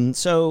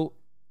 So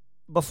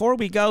before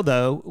we go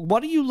though,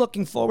 what are you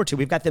looking forward to?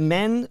 We've got the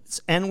men's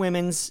and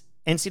women's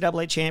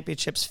NCAA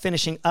championships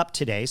finishing up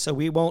today, so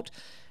we won't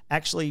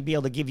actually be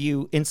able to give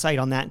you insight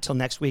on that until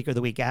next week or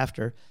the week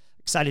after.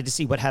 Excited to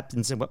see what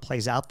happens and what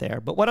plays out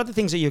there. But what other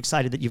things are you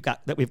excited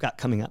that we've got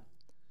coming up?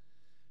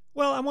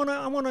 Well, I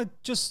wanna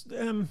just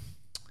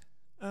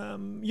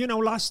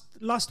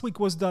last week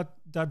was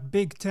that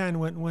Big Ten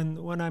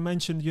when I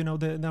mentioned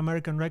the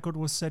American record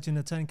was set in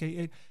a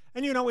 10K,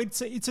 and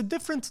it's a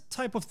different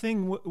type of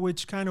thing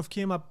which kind of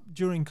came up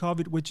during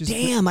COVID, which is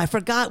I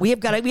forgot we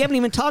haven't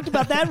even talked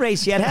about that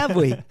race yet, have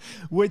we?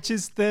 Which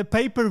is the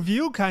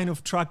pay-per-view kind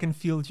of track and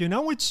field,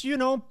 which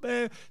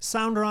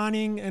Sound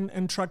Running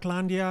and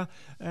Tracklandia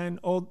and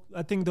all.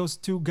 I think those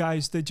two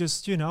guys, they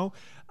just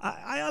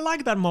I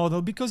like that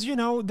model because,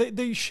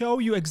 they show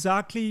you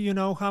exactly,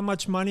 how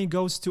much money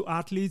goes to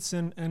athletes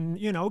and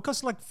it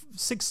costs like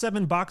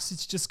 $6-7.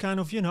 It's just kind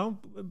of, a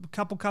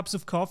couple cups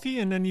of coffee,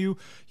 and then you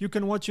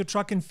can watch your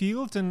track and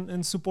field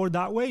and support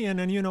that way. And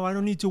then, I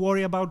don't need to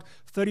worry about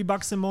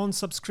 $30 a month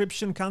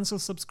subscription, cancel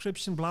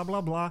subscription, blah,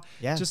 blah, blah.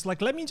 Yeah. Just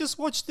like, let me just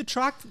watch the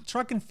track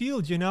and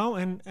field,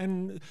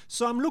 and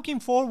so I'm looking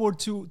forward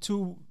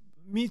to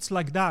meets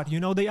like that.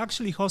 They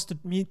actually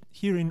hosted meet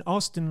here in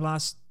Austin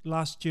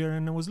last year,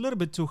 and it was a little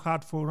bit too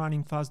hard for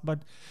running fast,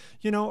 but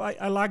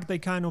I like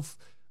that kind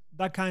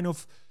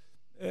of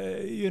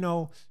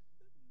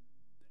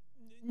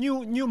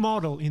new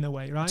model in a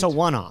way, right? It's a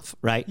one-off,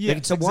 right? Yeah,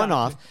 it's a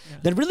one-off. Yeah.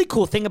 The really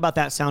cool thing about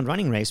that Sound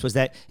running race was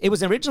that it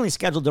was originally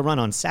scheduled to run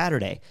on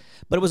Saturday,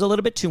 but it was a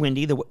little bit too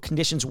windy. The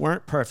conditions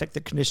weren't perfect.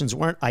 The conditions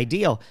weren't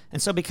ideal.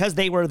 And so because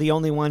they were the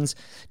only ones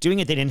doing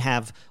it, they didn't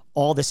have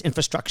all this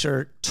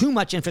infrastructure, too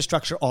much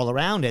infrastructure all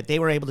around it. They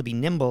were able to be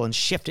nimble and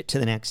shift it to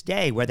the next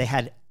day where they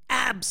had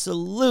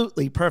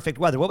absolutely perfect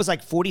weather. What was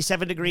like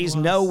 47 degrees,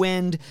 no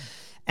wind,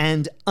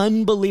 and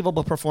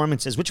unbelievable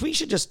performances, which we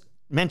should just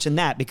mention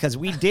that because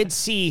we did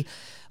see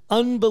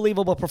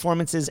unbelievable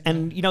performances.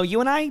 And, you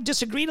and I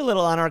disagreed a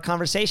little on our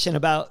conversation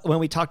about when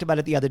we talked about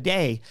it the other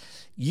day.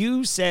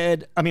 You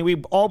said, we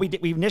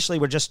initially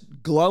were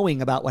just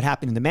glowing about what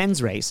happened in the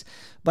men's race,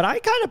 but I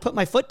kind of put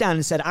my foot down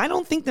and said, I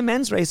don't think the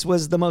men's race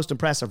was the most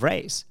impressive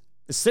race.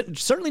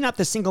 Certainly not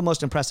the single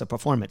most impressive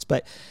performance,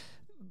 but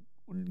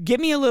give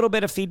me a little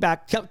bit of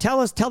feedback.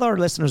 Tell our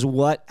listeners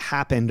what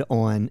happened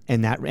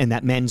in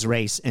that men's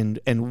race and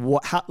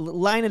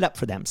line it up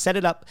for them, set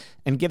it up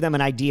and give them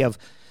an idea of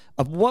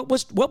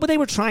what they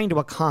were trying to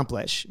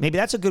accomplish. Maybe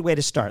that's a good way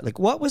to start. Like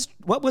what was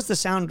the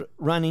Sound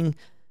running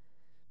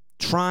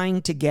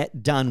trying to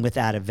get done with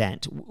that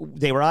event?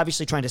 They were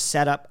obviously trying to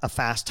set up a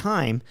fast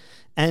time,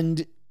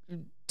 and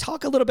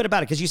talk a little bit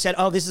about it, because you said,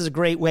 this is a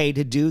great way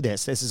to do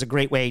this. This is a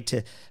great way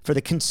for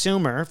the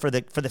consumer, for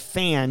the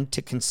fan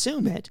to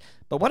consume it.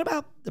 But what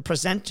about the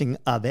presenting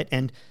of it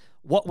and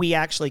what we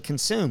actually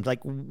consumed?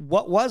 Like,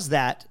 what was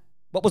that?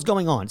 What was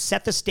going on?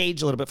 Set the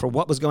stage a little bit for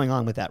what was going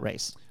on with that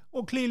race.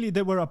 Well, clearly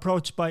they were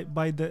approached by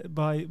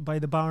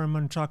the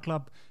Bowerman Track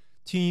Club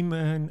team,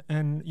 and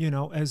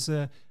as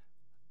a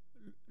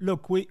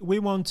look, we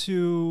want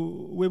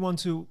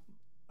to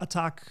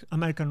attack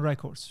American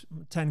records,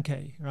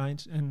 10K,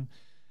 right? And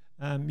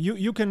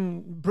you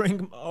can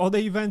bring other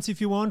events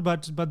if you want,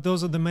 but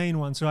those are the main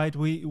ones, right?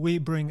 We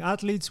bring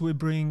athletes, we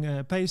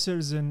bring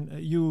pacers,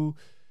 and you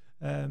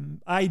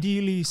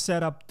ideally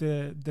set up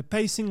the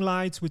pacing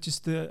lights, which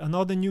is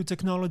another new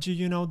technology,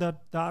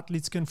 that the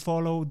athletes can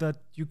follow, that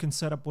you can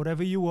set up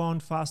whatever you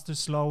want, faster,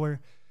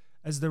 slower,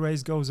 as the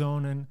race goes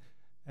on,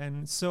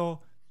 and so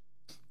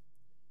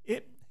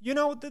it,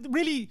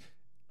 really,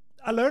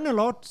 I learned a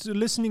lot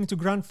listening to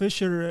Grant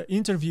Fisher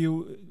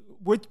interview,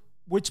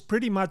 which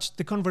pretty much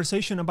the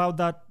conversation about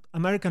that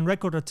American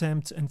record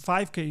attempt and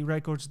 5K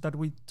records that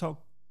we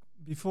talked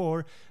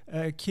before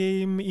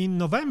came in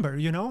November.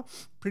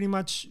 Pretty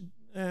much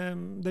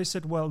they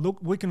said, well, look,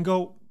 we can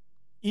go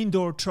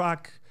indoor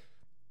track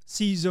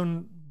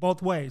season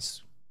both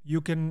ways.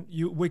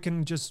 We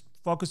can just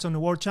focus on the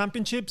World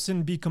Championships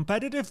and be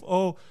competitive,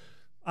 or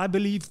I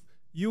believe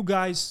you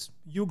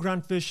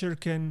Grant Fisher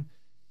can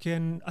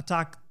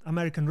attack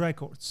American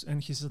records.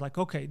 And he said, like,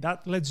 okay,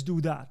 let's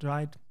do that,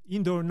 right?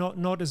 Indoor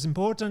not as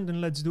important, and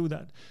let's do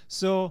that.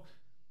 So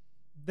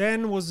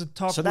then was the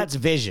talk. So that's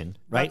vision,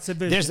 right? That's a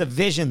vision. There's a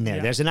vision there.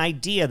 Yeah. There's an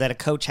idea that a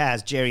coach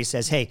has. Jerry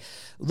says, hey,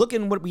 look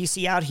at what we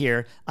see out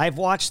here. I've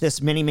watched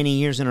this many, many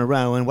years in a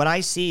row, and what I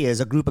see is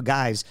a group of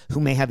guys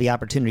who may have the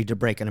opportunity to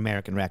break an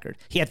American record.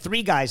 He had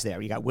 3 guys there.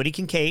 You got Woody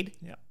Kincaid,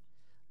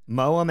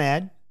 Mo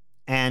Ahmed,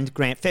 and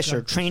Grant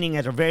Fisher training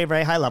at a very,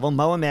 very high level.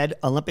 Mo Ahmed,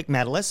 Olympic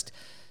medalist.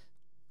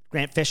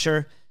 Grant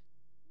Fisher,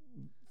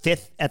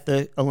 5th at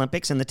the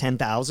Olympics in the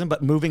 10,000,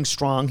 but moving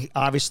strong,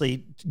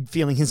 obviously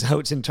feeling his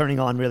oats and turning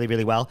on really,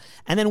 really well.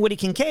 And then Woody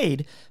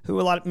Kincaid,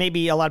 who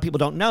maybe a lot of people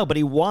don't know, but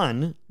he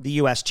won the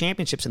U.S.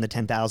 championships in the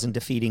 10,000,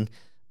 defeating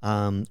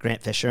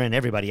Grant Fisher, and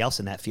everybody else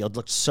in that field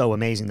looked so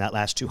amazing that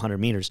last 200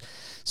 meters.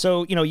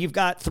 So, you've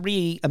got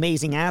 3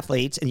 amazing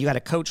athletes, and you got a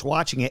coach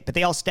watching it, but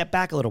they all step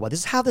back a little while. This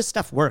is how this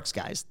stuff works,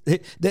 guys.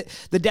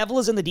 The devil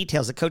is in the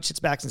details. The coach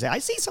sits back and says, I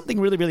see something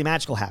really, really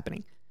magical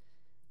happening.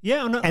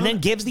 Yeah, and then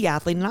gives the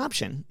athlete an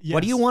option. Yes,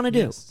 what do you want to do?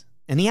 Yes.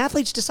 And the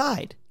athletes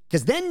decide,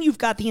 because then you've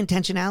got the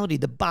intentionality,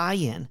 the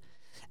buy-in,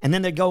 and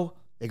then they go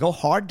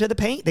hard to the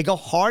paint. They go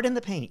hard in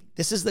the paint.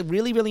 This is the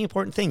really, really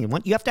important thing.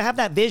 And you have to have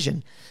that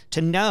vision to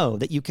know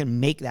that you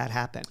can make that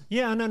happen.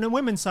 Yeah, and on the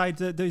women's side,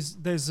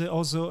 there's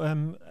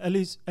also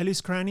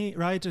Elise Cranny,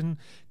 right, and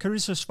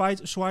Carissa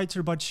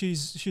Schweitzer, but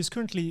she's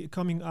currently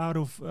coming out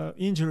of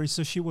injury,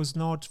 so she was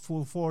not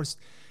full force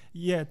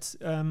yet.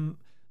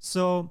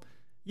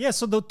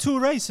 So the 2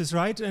 races,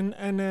 right,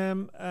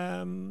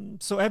 and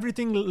so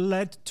everything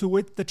led to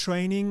it, the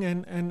training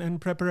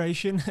and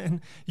preparation, and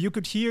you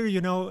could hear,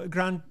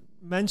 Grant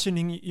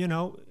mentioning,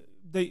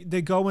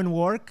 they go and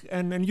work,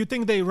 and you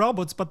think they're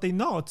robots, but they're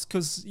not,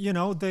 because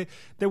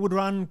they would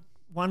run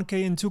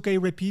 1K and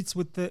 2K repeats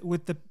with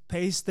the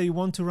pace they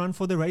want to run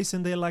for the race,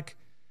 and they're like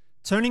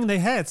turning their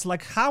heads,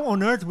 like, how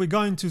on earth we're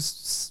going to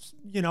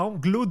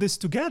glue this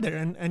together,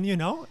 and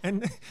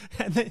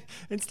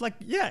it's like,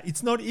 yeah,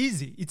 it's not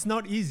easy. It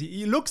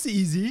looks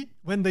easy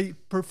when they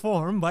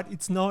perform, but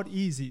it's not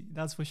easy,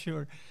 that's for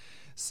sure.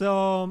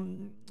 So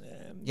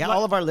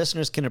all of our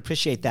listeners can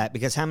appreciate that,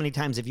 because how many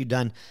times have you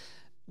done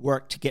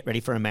work to get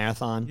ready for a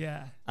marathon?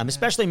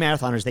 Especially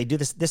marathoners, they do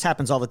this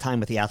happens all the time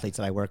with the athletes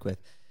that I work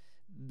with.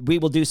 We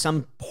will do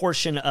some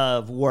portion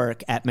of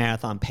work at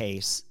marathon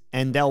pace,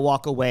 and they'll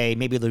walk away,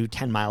 maybe they'll do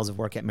 10 miles of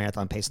work at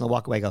marathon pace, and they'll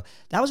walk away and go,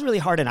 that was really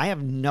hard, and I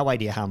have no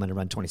idea how I'm going to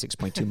run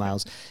 26.2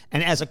 miles.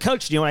 And as a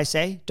coach, do you know what I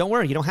say? Don't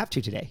worry, you don't have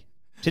to today.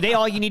 Today,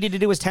 all you needed to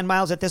do was 10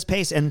 miles at this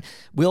pace, and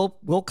we'll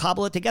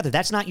cobble it together.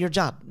 That's not your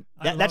job.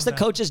 That's the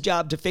coach's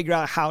job, to figure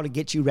out how to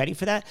get you ready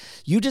for that.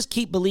 You just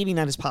keep believing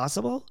that is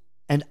possible,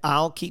 and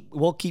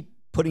we'll keep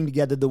putting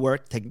together the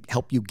work to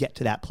help you get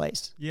to that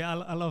place. Yeah,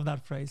 I love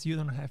that phrase. You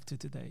don't have to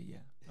today. Yeah.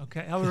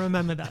 Okay, I'll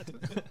remember that.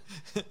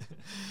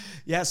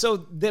 Yeah, so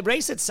the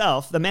race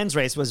itself, the men's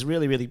race, was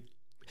really, really,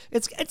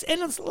 it's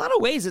in a lot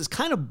of ways, it's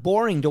kind of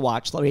boring to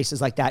watch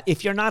races like that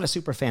if you're not a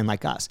super fan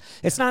like us.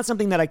 It's not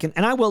something that I can,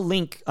 and I will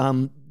link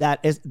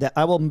that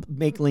I will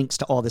make links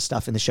to all this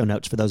stuff in the show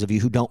notes for those of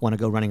you who don't want to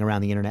go running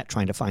around the internet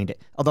trying to find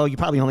it. Although you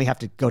probably only have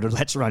to go to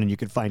Let's Run and you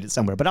could find it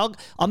somewhere. But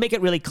I'll make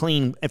it really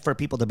clean for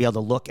people to be able to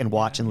look and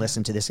watch and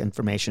listen to this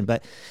information.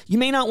 But you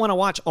may not want to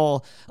watch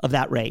all of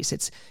that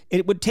race.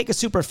 It would take a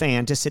super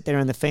fan to sit there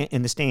in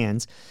the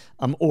stands,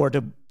 or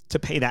to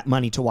pay that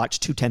money to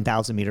watch two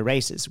 10,000-meter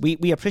races.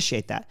 We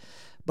appreciate that.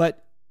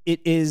 But it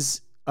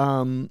is,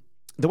 the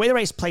way the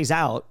race plays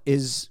out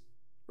is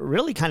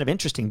really kind of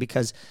interesting,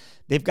 because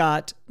they've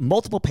got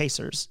multiple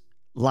pacers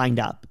lined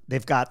up.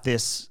 They've got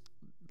this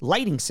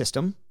lighting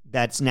system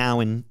that's now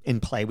in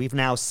play. We've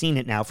now seen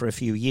it now for a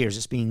few years.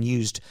 It's being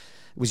used.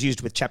 It was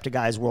used with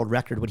Cheptegei's world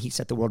record when he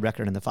set the world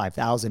record in the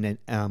 5,000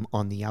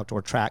 on the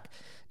outdoor track.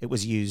 It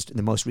was used in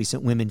the most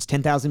recent women's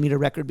 10,000-meter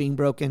record being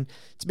broken.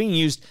 It's being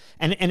used,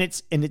 and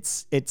it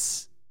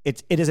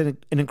is an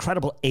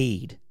incredible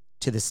aid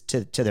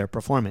to their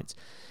performance.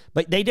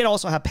 But they did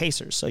also have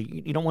pacers, so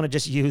you don't want to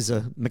just use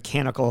a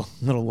mechanical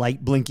little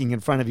light blinking in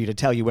front of you to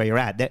tell you where you're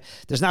at.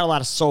 There's not a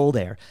lot of soul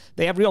there.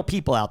 They have real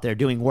people out there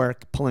doing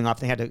work, pulling off.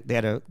 They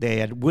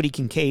had Woody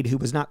Kincaid, who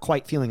was not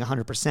quite feeling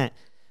 100%.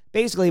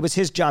 Basically, it was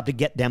his job to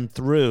get them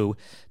through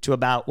to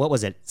about, what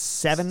was it,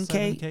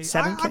 7K?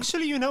 7K?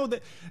 Actually,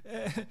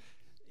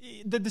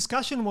 the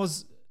discussion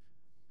was,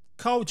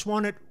 coach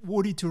wanted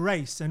Woody to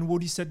race, and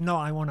Woody said, no,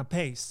 I want to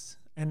pace.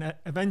 And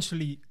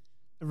eventually,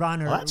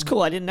 runner... Well, that's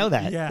cool. I didn't know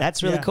that. Yeah,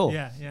 that's really cool.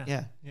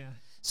 Yeah.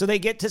 So they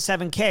get to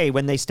 7K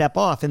when they step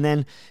off, and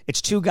then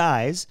it's two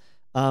guys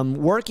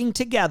working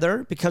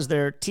together because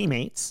they're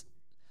teammates,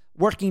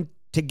 working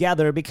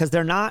together because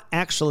they're not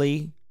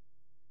actually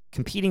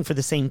competing for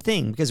the same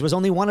thing, because there was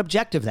only one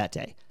objective that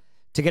day,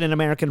 to get an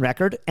American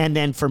record, and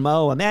then for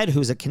Mo Ahmed,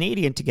 who's a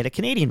Canadian, to get a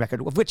Canadian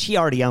record, of which he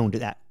already owned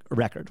that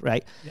record,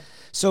 right? Yeah.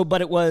 So, but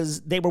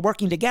they were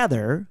working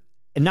together,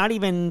 and not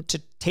even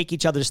to take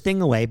each other's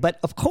thing away, but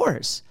of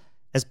course,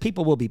 as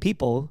people will be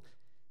people,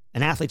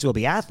 and athletes will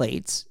be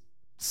athletes,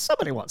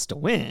 somebody wants to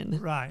win.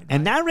 Right.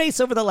 And that race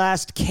over the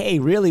last K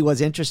really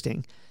was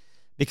interesting,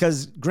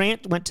 because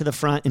Grant went to the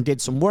front and did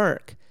some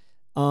work.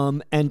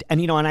 And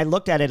I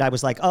looked at it, I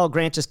was like, oh,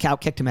 Grant just cow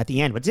kicked him at the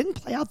end, but it didn't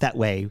play out that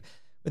way.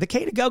 With a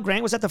K to go,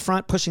 Grant was at the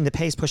front pushing the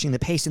pace,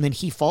 and then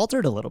he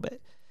faltered a little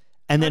bit.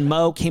 And then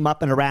Mo came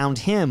up and around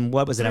him,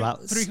 what was it,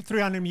 about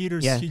 300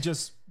 meters, he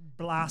just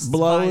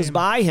blows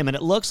by him, and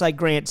it looks like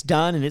Grant's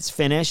done and it's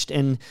finished.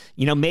 And,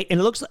 and it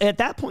looks, at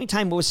that point in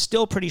time, it was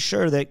still pretty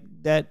sure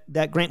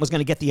that Grant was going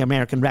to get the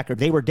American record.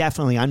 They were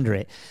definitely under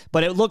it,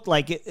 but it looked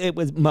like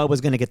Mo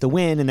was going to get the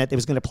win, and that it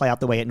was going to play out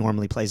the way it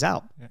normally plays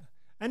out. Yeah.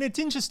 And it's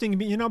interesting,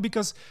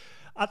 because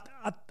at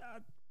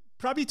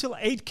probably till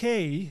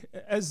 8K,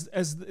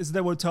 as they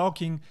were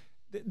talking,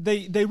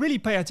 they really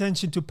pay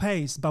attention to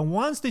pace. But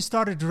once they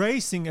started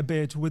racing a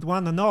bit with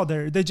one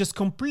another, they just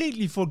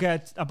completely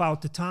forget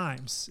about the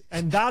times.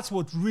 And that's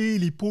what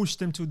really pushed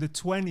them to the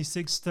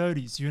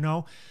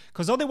 26:30s,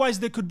 Because otherwise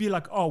they could be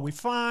like, oh, we're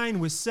fine,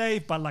 we're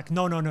safe. But like,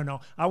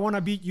 no. I want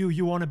to beat you,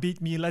 you want to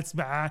beat me, let's...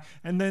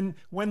 And then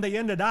when they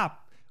ended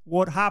up,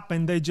 what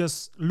happened, they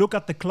just look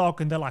at the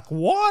clock and they're like,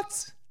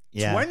 what?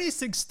 Yeah.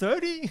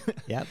 26:30?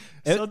 Yep.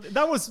 So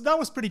that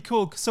was pretty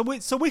cool. So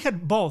we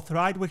had both,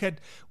 right? We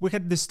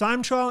had this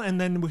time trial,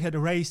 and then we had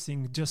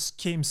racing, just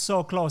came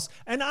so close.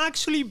 And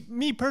actually,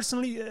 me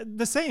personally,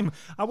 the same.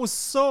 I was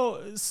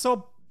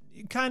so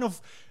kind of,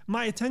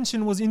 my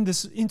attention was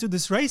into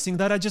this racing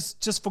that I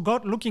just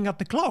forgot looking at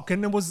the clock,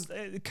 and it was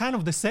kind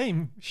of the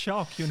same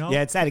shock,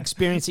 Yeah, it's that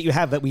experience that you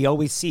have that we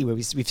always see. Where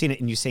we've seen it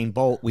in Usain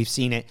Bolt. We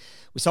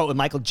saw it with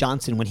Michael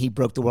Johnson when he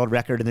broke the world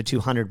record in the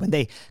 200. When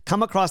they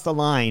come across the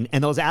line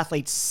and those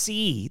athletes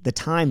see the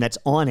time that's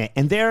on it,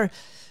 and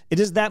it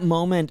is that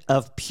moment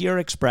of pure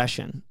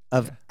expression,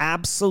 of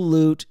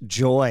absolute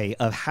joy,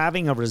 of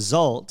having a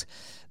result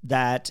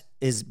that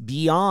is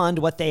beyond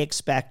what they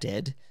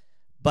expected,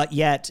 but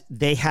yet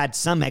they had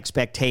some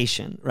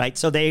expectation, right?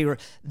 So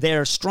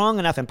they're strong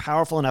enough and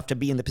powerful enough to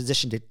be in the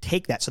position to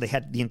take that. So they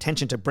had the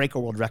intention to break a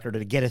world record or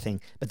to get a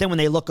thing. But then when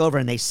they look over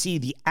and they see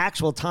the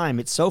actual time,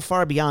 it's so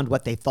far beyond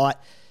what they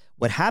thought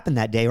would happen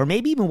that day, or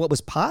maybe even what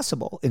was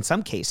possible in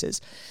some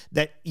cases,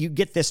 that you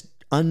get this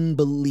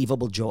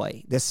unbelievable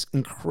joy, this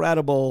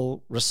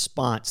incredible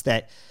response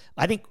that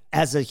I think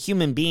as a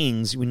human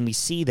beings, when we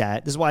see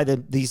that, this is why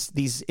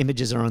these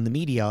images are on the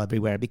media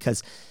everywhere,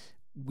 because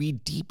we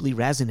deeply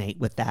resonate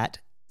with that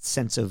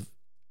sense of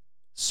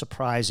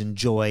surprise and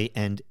joy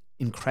and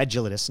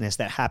incredulousness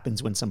that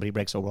happens when somebody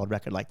breaks a world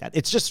record like that.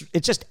 It's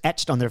just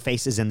etched on their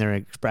faces and their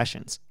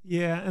expressions.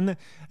 Yeah,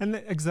 and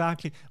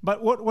exactly.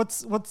 But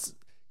what's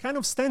kind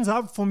of stands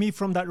out for me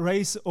from that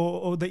race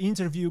or the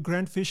interview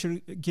Grant Fisher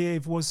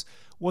gave was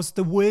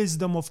the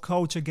wisdom of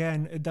coach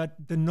again,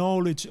 that the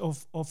knowledge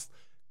of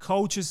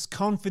coach's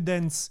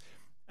confidence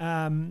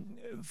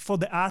for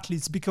the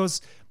athletes,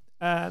 because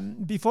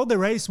before the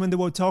race, when they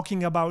were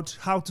talking about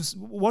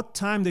what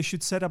time they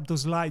should set up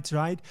those lights,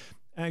 right?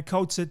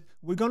 Coach said,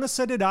 we're going to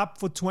set it up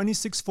for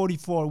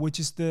 26:44, which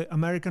is the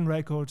American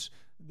record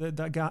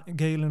that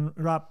Galen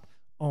Rupp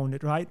owned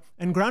it, right?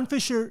 And Grant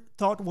Fisher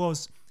thought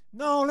was,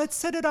 no, let's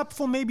set it up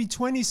for maybe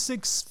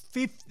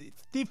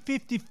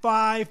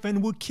 26:55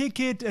 and we'll kick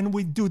it and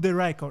we do the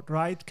record,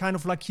 right? Kind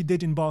of like he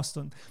did in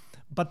Boston.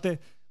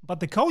 But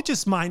the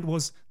coach's mind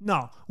was,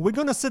 no, we're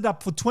going to set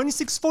up for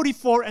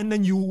 26:44 and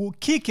then you will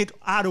kick it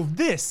out of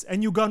this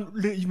and you're going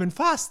even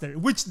faster,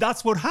 which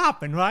that's what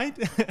happened, right?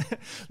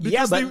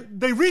 Because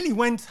they really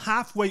went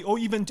halfway or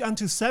even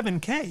until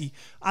 7K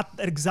at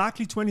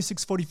exactly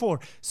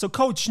 26:44. So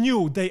coach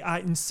knew they are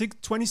in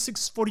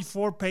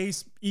 26:44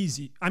 pace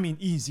easy. I mean,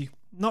 easy.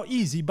 Not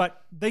easy,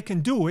 but they can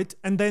do it,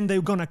 and then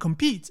they're going to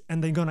compete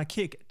and they're going to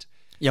kick it.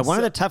 Yeah, one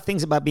of the tough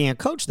things about being a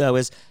coach, though,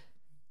 is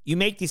you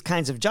make these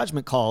kinds of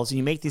judgment calls and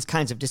you make these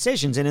kinds of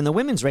decisions. And in the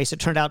women's race, it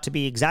turned out to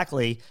be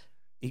exactly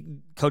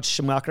Coach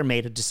Schumacher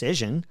made a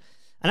decision.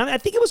 And I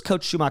think it was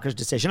Coach Schumacher's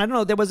decision. I don't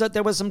know.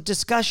 There was some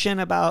discussion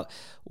about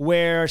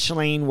where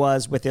Shalane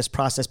was with this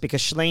process,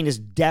 because Shalane is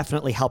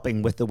definitely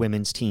helping with the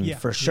women's team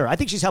for sure. I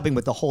think she's helping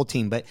with the whole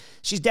team, but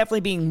she's definitely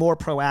being more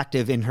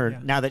proactive in her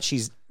now that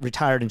she's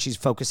retired and she's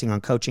focusing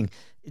on coaching.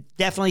 It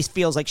definitely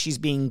feels like she's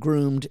being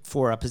groomed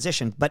for a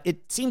position, but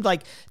it seemed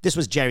like this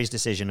was Jerry's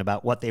decision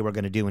about what they were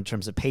going to do in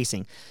terms of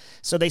pacing.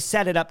 So they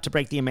set it up to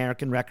break the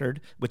American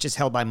record, which is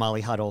held by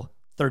Molly Huddle,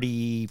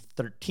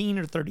 3013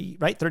 or 30,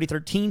 right?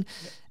 3013. Yep.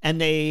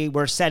 And they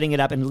were setting it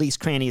up, and Elise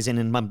Cranny is in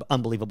an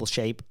unbelievable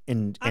shape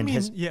and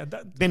has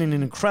been in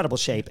an incredible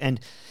shape.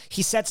 And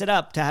he sets it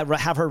up to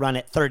have her run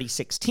at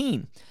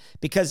 3016,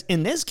 because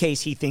in this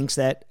case, he thinks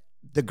that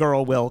the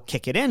girl will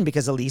kick it in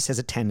because Elise has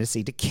a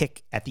tendency to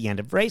kick at the end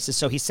of races.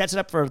 So he sets it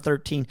up for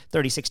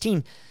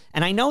 3016.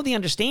 And I know the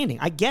understanding.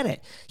 I get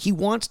it. He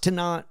wants to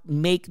not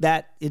make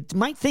that, it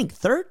might think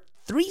 3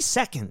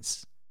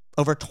 seconds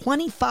over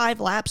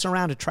 25 laps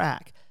around a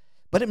track.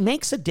 But it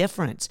makes a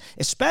difference,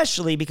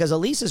 especially because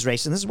Elise's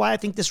race, and this is why I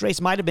think this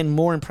race might have been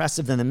more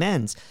impressive than the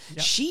men's.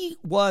 Yep. She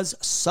was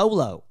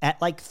solo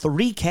at like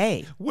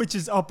 3K. Which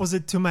is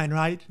opposite to men,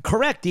 right?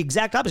 Correct, the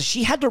exact opposite.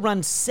 She had to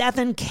run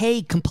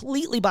 7K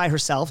completely by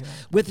herself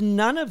with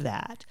none of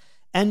that.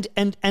 And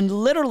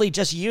literally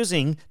just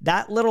using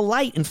that little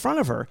light in front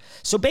of her.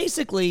 So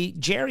basically,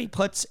 Jerry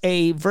puts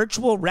a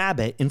virtual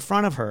rabbit in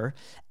front of her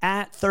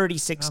at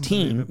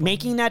 3016,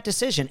 making that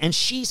decision. And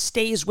she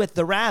stays with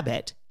the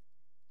rabbit.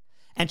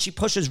 And she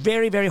pushes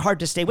very, very hard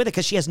to stay with it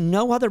because she has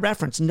no other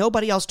reference,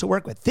 nobody else to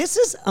work with. This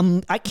is,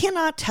 I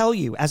cannot tell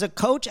you, as a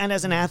coach and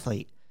as an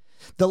athlete,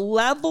 the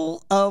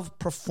level of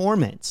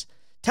performance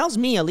tells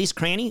me, Elise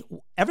Cranny,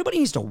 everybody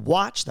needs to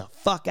watch the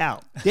fuck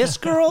out. This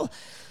girl...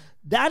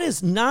 That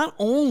is not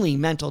only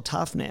mental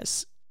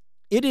toughness,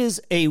 it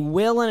is a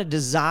will and a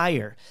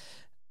desire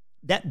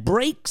that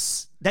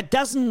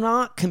does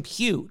not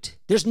compute.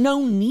 There's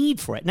no need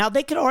for it. Now,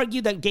 they could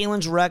argue that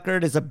Galen's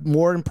record is a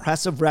more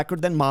impressive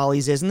record than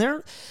Molly's, isn't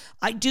there?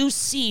 I do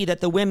see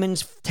that the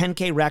women's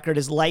 10K record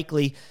is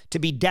likely to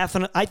be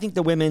definite. I think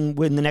the women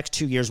in the next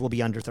 2 years will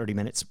be under 30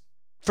 minutes,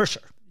 for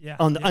sure.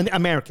 On the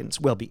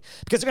Americans will be,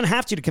 because they're going to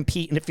have to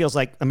compete, and it feels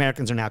like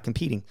Americans are now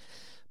competing.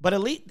 But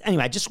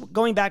anyway, just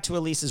going back to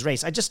Elise's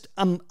race, I was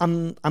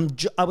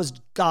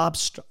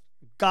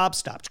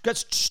gobstopped,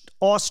 just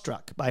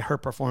awestruck by her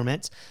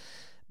performance.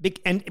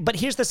 But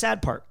here's the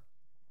sad part: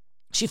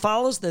 she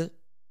follows the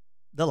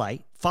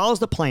light, follows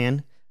the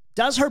plan,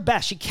 does her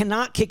best. She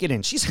cannot kick it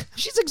in. She's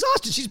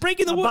exhausted. She's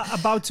breaking the wall.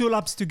 About 2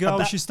 laps to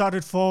go, she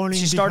started falling.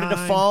 She started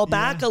to fall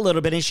back a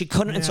little bit, and she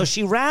couldn't. And so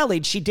she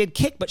rallied. She did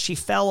kick, but she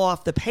fell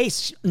off the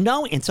pace.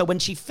 And so when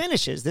she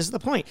finishes, this is the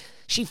point.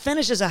 She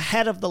finishes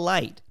ahead of the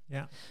light.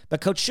 Yeah.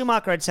 But Coach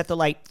Schumacher had set the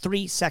light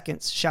 3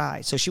 seconds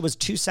shy. So she was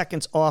 2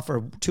 seconds off, or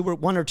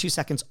 1 or 2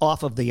 seconds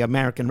off of the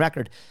American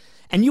record.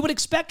 And you would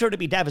expect her to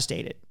be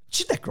devastated.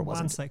 That girl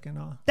wasn't. 1 second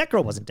off. That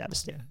girl wasn't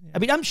devastated. Yeah. I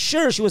mean, I'm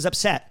sure she was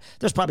upset.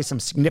 There's probably some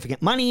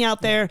significant money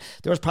out there.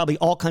 There was probably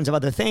all kinds of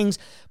other things.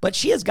 But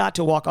she has got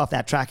to walk off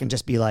that track and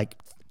just be like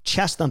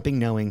chest thumping,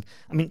 knowing.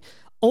 I mean,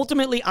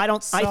 ultimately, I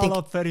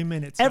think 30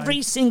 minutes.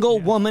 Every single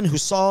woman who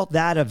saw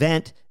that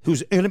event,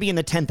 who's going to be in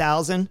the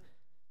 10,000,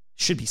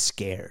 should be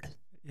scared.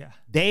 Yeah.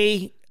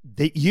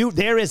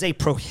 There is a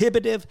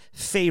prohibitive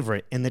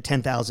favorite in the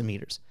 10,000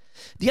 meters.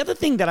 The other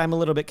thing that I'm a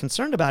little bit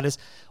concerned about is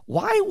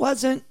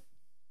what's the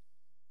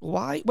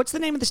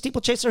name of the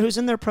steeplechaser who's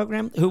in their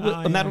program?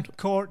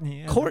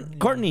 Courtney.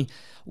 Courtney.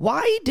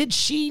 Why did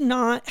she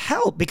not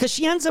help? Because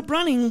she ends up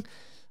running,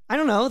 I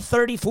don't know,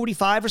 30,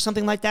 45 or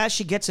something like that.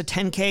 She gets a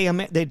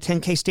 10K, the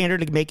 10K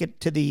standard to make it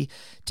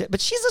but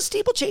she's a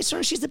steeplechaser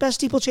and she's the best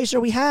steeplechaser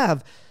we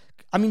have.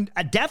 I mean,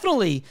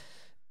 definitely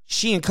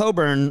she and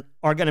Coburn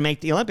are going to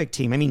make the Olympic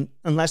team. I mean,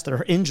 unless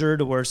they're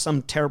injured or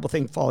some terrible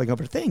thing falling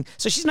over thing.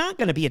 So she's not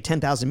going to be a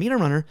 10,000 meter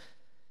runner.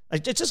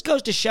 It just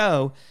goes to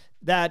show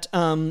that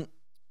I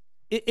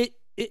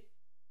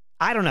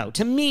don't know.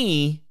 To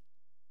me,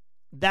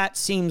 that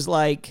seems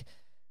like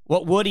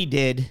what Woody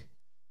did,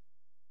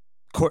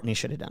 Courtney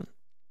should have done.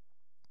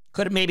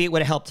 Maybe it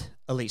would have helped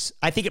Elise.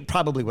 I think it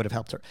probably would have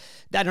helped her.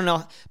 I don't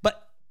know.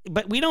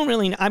 But we don't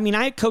really, I mean,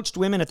 I coached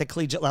women at the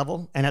collegiate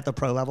level and at the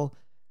pro level.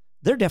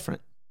 They're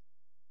different.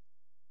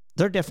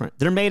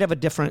 They're made of a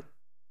different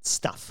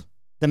stuff.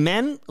 The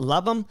men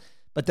love them,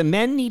 but the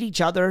men need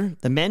each other.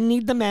 The men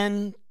need the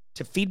men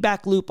to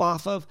feedback loop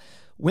off of.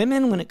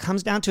 Women, when it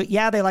comes down to it,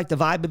 yeah, they like the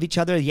vibe of each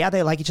other. Yeah,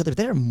 they like each other.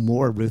 They're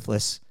more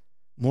ruthless,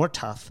 more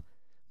tough,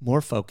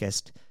 more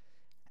focused.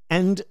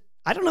 And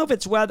I don't know if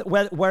it's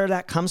where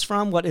that comes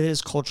from, what it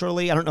is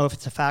culturally. I don't know if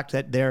it's the fact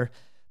that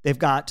they've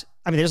got,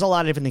 I mean, there's a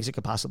lot of different things it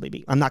could possibly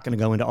be. I'm not going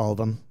to go into all of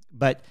them,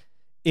 but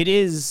it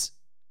is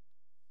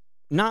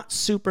not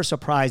super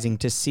surprising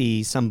to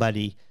see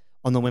somebody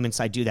on the women's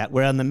side do that.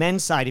 Where on the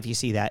men's side, if you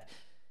see that,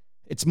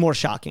 it's more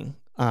shocking.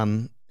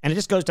 And it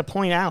just goes to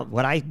point out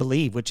what I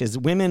believe, which is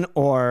women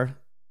are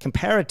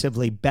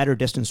comparatively better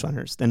distance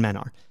runners than men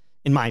are,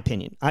 in my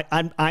opinion.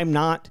 I'm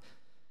not,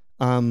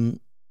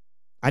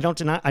 I don't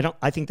deny,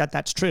 I think that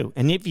that's true.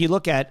 And if you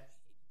look at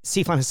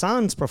Sifan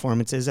Hassan's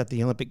performances at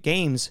the Olympic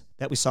Games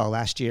that we saw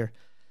last year,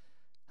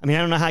 I mean, I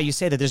don't know how you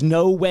say that. There's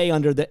no way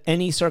under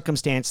any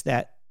circumstance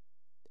that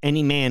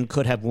any man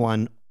could have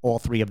won all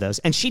three of those.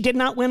 And she did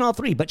not win all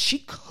three, but she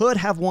could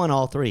have won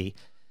all three.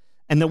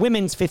 And the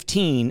women's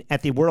 15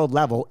 at the world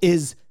level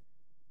is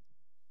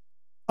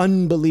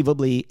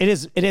unbelievably, it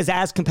is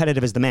as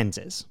competitive as the men's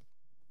is.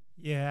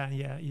 Yeah.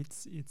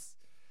 It's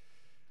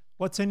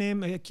what's her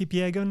name?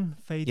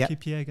 Kipyegon? Faith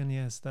Kipyegon.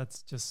 Yes,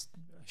 that's just,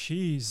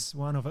 she's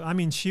one of, I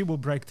mean, she will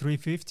break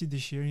 350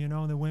 this year,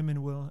 the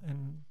women will.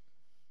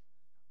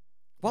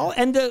 Well,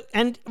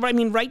 and I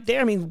mean, right there,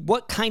 I mean,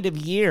 what kind of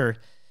year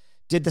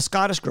did the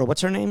Scottish girl,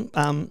 what's her name?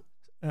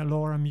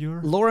 Laura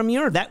Muir. Laura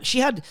Muir. That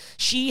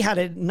she had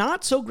a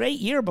not so great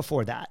year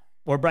before that,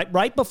 or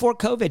right before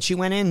COVID. She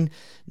went in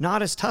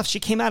not as tough. She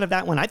came out of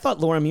that one. I thought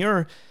Laura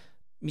Muir.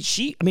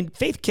 Faith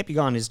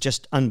Kipyegon is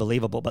just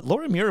unbelievable, but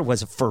Laura Muir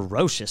was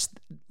ferocious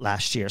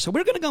last year. So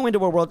we're going to go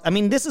into a world. I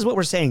mean, this is what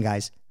we're saying,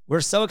 guys.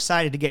 We're so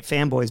excited to get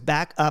FanBoys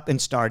back up and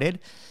started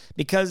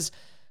because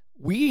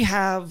we're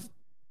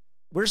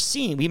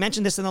seeing, we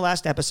mentioned this in the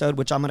last episode,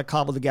 which I'm going to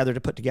cobble together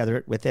to put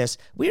together with this.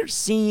 We're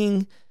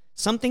seeing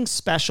something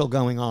special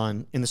going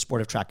on in the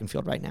sport of track and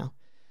field right now.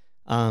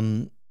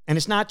 And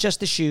it's not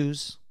just the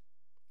shoes,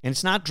 and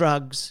it's not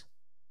drugs.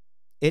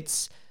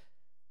 It's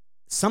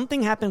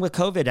something happened with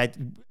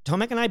COVID.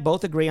 Tomek and I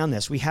both agree on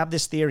this. We have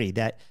this theory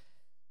that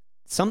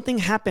something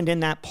happened in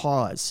that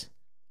pause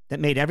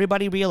that made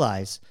everybody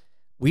realize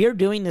we are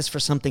doing this for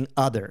something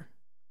other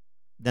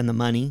than the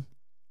money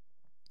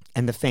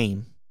and the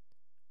fame.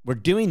 We're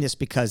doing this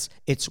because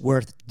it's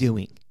worth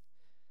doing.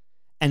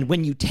 And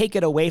when you take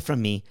it away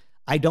from me,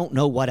 I don't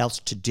know what else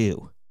to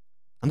do.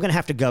 I'm going to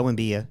have to go and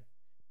be a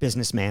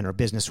businessman or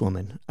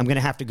businesswoman. I'm going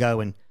to have to go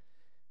and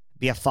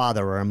be a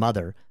father or a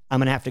mother. I'm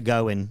going to have to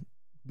go and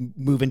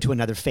move into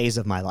another phase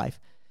of my life.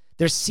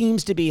 There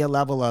seems to be a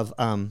level of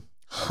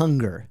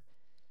hunger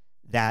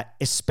that,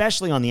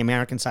 especially on the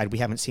American side, we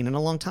haven't seen in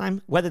a long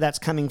time, whether that's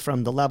coming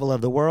from the level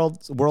of the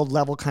world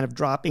level kind of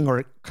dropping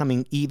or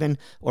coming even,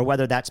 or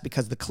whether that's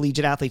because the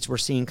collegiate athletes we're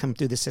seeing come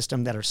through the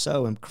system that are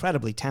so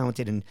incredibly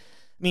talented. And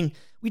I mean,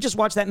 we just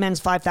watched that men's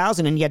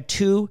 5,000 and you had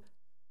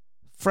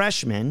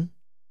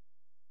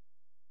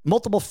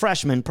multiple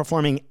freshmen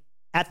performing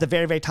at the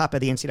very, very top of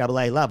the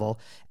NCAA level,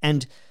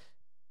 and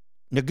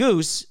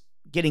Nagoose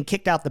getting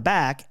kicked out the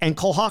back, and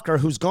Cole Hawker,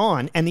 who's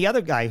gone, and the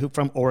other guy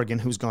from Oregon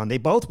who's gone. They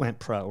both went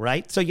pro,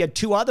 right? So you had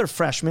two other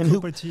freshmen.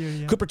 Cooper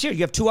Tier.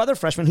 You have two other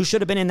freshmen who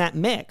should have been in that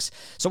mix.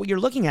 So what you're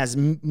looking at is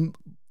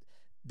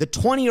the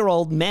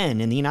 20-year-old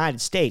men in the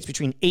United States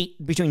between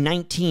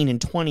 19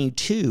 and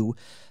 22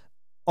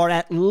 are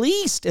at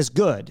least as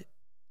good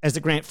as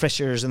the Grant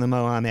Fischers and the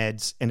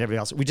Mohammeds and everybody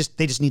else.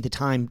 They just need the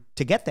time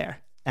to get there.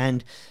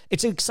 And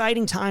it's an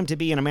exciting time to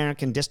be an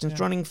American distance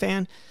running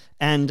fan.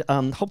 And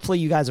hopefully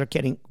you guys are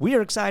kidding. We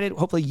are excited.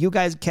 Hopefully you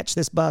guys catch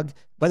this bug.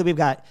 Whether we've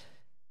got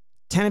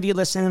 10 of you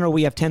listening or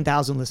we have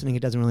 10,000 listening,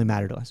 it doesn't really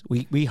matter to us.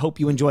 We hope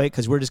you enjoy it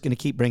because we're just going to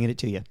keep bringing it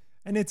to you.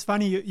 And it's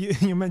funny,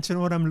 you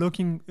mentioned what I'm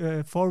looking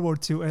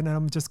forward to, and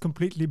I'm just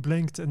completely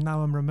blinked, and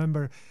now I'm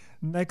remember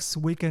next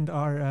weekend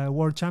are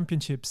World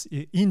Championships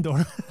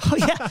indoor. Oh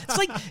yeah, it's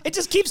like it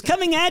just keeps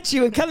coming at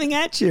you and coming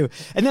at you.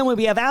 And then when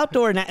we have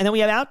outdoor, and then we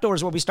have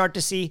outdoors where we start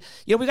to see,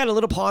 we got a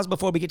little pause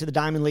before we get to the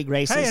Diamond League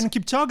races. Hey, and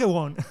Kipchoge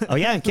won. Oh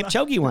yeah, and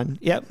Kipchoge won.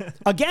 Yep.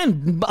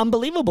 Again,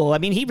 unbelievable. I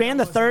mean, he ran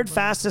the third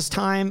fastest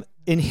time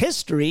in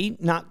history.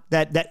 Not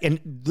and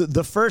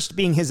the first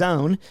being his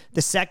own,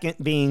 the second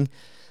being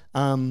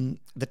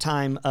the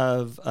time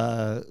of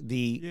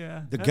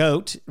the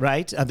goat,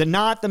 right?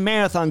 Not the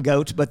marathon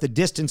goat, but the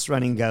distance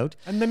running goat.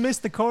 And they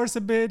missed the course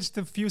a bit, just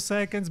a few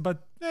seconds,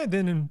 but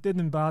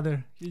didn't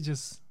bother. He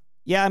just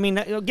I mean,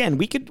 again,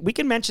 we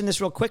could mention this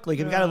real quickly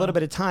because we got a little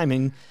bit of time.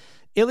 And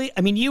Ilya,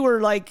 I mean, you were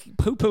like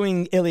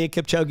poo-pooing Ilya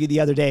Kipchoge the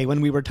other day when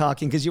we were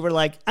talking because you were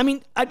like, I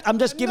mean, I'm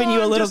just giving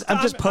you a little,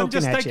 I'm just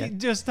poking at you.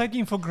 Just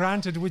taking for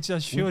granted, which I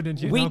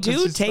shouldn't. We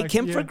do take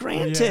him for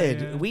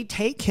granted. Yeah. We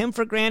take him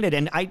for granted.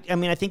 And I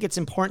mean, I think it's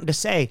important to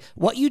say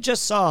what you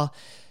just saw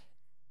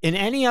in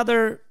any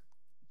other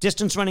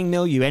distance running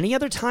milieu, any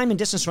other time in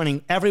distance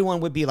running, everyone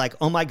would be like,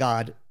 oh my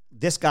God,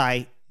 this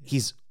guy,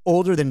 he's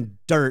older than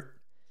dirt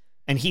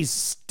and he's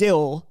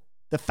still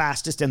the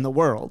fastest in the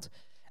world.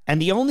 And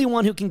the only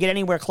one who can get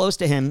anywhere close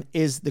to him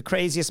is the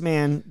craziest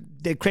man,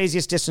 the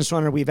craziest distance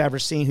runner we've ever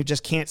seen, who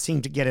just can't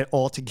seem to get it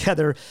all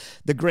together,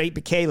 the great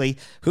Bekele,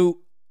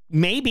 who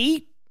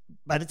maybe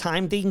by the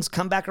time things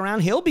come back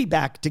around, he'll be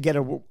back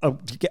to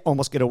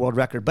almost get a world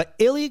record. But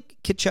Ilya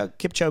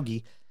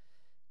Kipchoge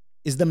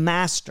is the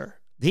master.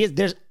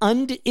 There's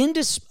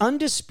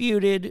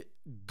undisputed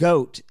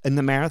GOAT in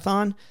the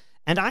marathon.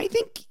 And I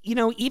think,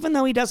 even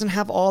though he doesn't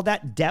have all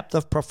that depth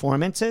of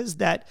performances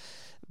that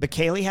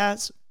Bekele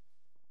has,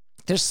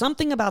 there's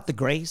something about the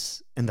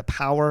grace and the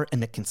power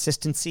and the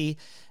consistency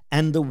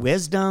and the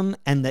wisdom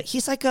and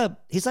he's like a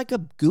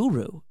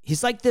guru.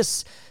 He's like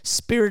this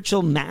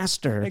spiritual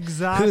master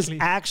who's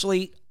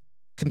actually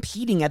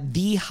competing at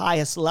the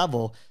highest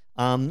level.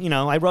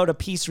 I wrote a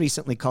piece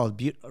recently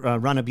called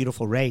Run a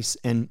Beautiful Race.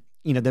 And,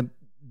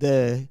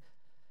 the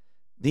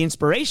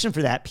inspiration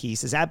for that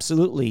piece is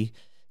absolutely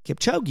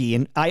Kipchoge.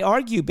 And I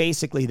argue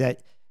basically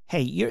that,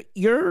 hey,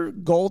 your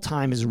goal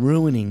time is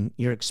ruining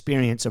your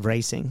experience of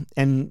racing.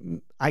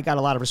 And I got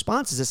a lot of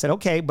responses that said,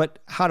 okay, but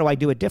how do I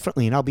do it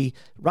differently? And I'll be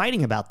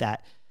writing about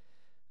that.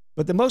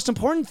 But the most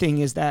important thing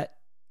is that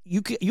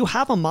you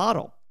have a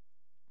model,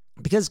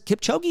 because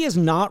Kipchoge is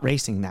not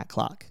racing that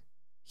clock.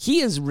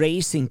 He is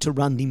racing to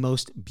run the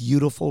most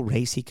beautiful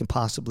race he can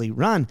possibly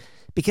run,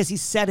 because he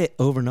said it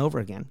over and over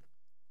again.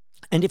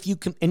 And if you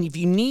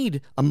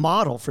need a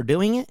model for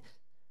doing it,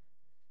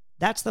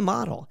 that's the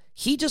model.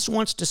 He just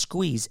wants to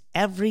squeeze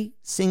every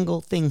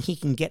single thing he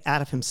can get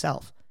out of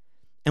himself.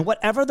 And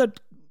whatever the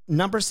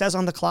number says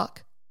on the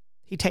clock,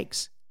 he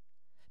takes.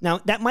 Now,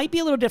 that might be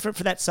a little different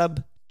for that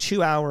sub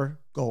 2 hour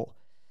goal.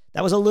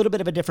 That was a little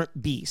bit of a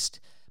different beast.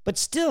 But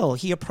still,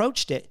 he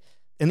approached it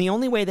in the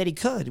only way that he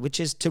could, which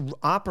is to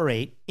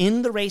operate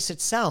in the race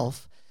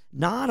itself,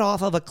 not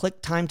off of a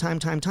click time.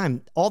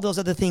 All those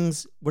other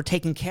things were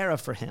taken care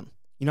of for him.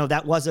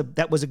 That was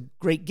a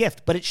great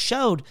gift, but it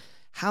showed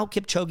how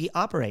Kipchoge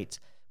operates,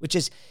 which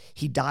is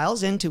he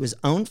dials into his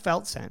own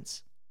felt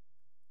sense,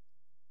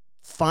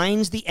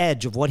 finds the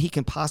edge of what he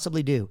can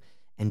possibly do,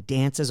 and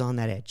dances on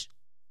that edge.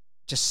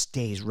 Just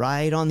stays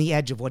right on the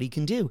edge of what he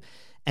can do.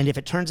 And if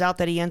it turns out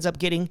that he ends up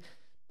getting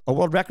a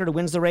world record or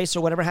wins the race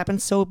or whatever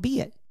happens, so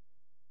be it.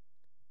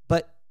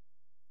 But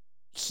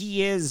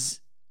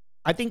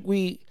I think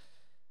when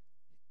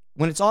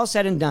it's all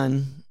said and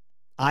done,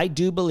 I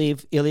do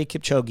believe Ilya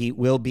Kipchoge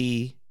will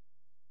be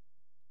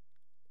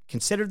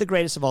considered the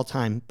greatest of all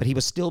time, but he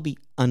will still be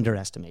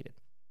underestimated.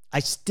 I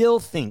still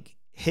think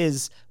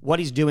what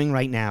he's doing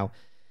right now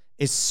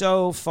is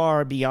so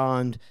far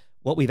beyond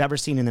what we've ever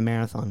seen in the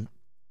marathon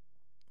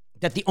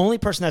that the only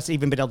person that's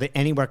even been able to get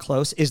anywhere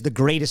close is the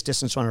greatest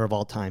distance runner of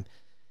all time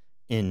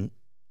in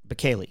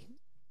Bekele.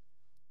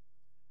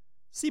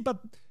 See, but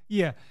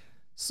yeah,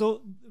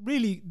 so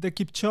really the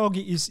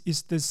Kipchoge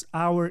is this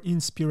our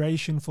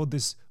inspiration for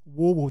this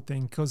woo-woo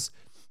thing, because,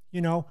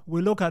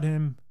 we look at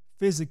him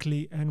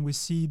physically and we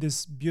see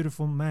this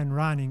beautiful man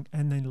running,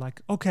 and then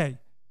like, okay,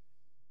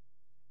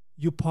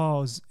 you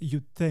pause,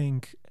 you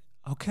think,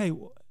 okay,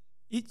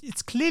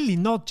 it's clearly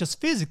not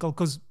just physical,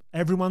 because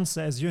everyone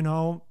says,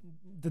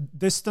 the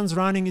distance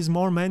running is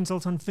more mental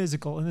than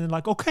physical. And then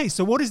like, okay,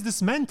 so what is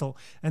this mental?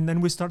 And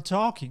then we start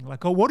talking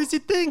like, oh, what is he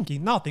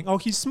thinking? Nothing. Oh,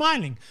 he's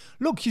smiling.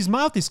 Look, his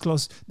mouth is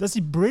closed. Does he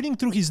breathing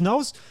through his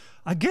nose?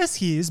 I guess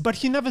he is, but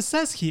he never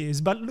says he is,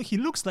 but he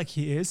looks like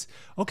he is.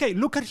 Okay,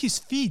 look at his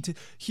feet.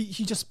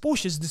 He just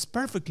pushes this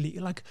perfectly.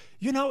 Like,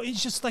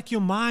 it's just like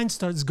your mind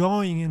starts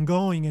going, and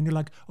you're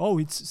like, oh,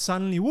 it's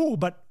suddenly woo,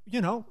 but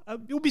it'll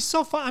be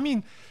so fun. I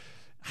mean,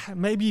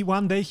 maybe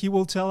one day he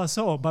will tell us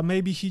all, but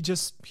maybe he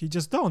just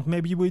don't.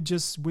 Maybe we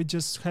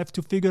just have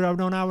to figure out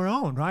on our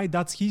own, right?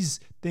 That's his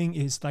thing,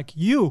 is like,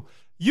 you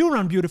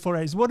run beautiful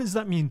race. What does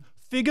that mean?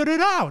 Figure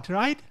it out,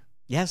 right?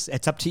 Yes,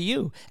 it's up to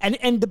you.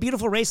 And the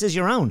beautiful race is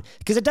your own,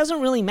 because it doesn't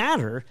really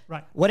matter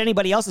what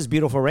anybody else's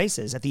beautiful race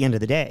is at the end of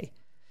the day,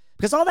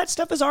 because all that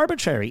stuff is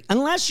arbitrary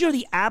unless you're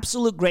the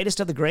absolute greatest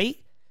of the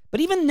great. But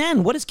even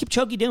then, what is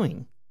Kipchoge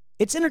doing?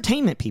 It's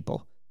entertainment,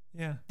 people.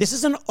 Yeah. This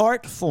is an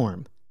art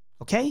form,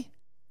 okay?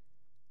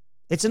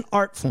 It's an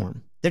art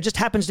form. There just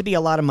happens to be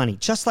a lot of money.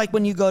 Just like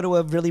when you go to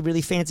a really,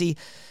 really fancy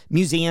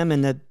museum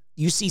and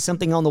you see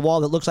something on the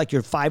wall that looks like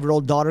your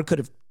 5-year-old daughter could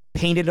have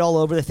painted it all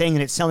over the thing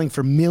and it's selling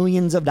for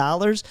millions of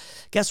dollars.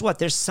 Guess what?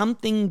 There's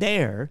something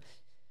there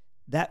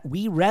that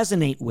we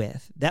resonate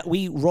with, that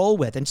we roll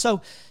with. And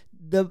so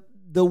the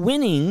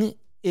winning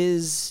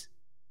is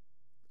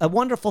a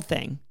wonderful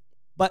thing.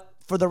 But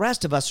for the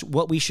rest of us,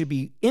 what we should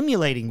be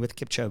emulating with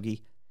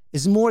Kipchoge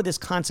is more this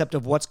concept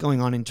of what's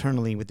going on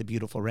internally with the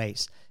beautiful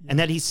race. And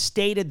that he's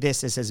stated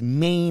this as his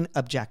main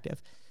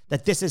objective,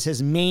 that this is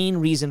his main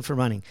reason for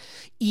running.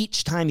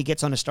 Each time he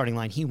gets on a starting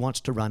line, he wants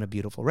to run a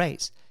beautiful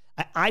race.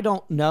 I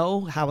don't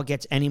know how it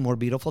gets any more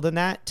beautiful than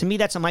that. To me,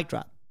 that's a mic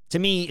drop. To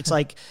me, it's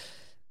like,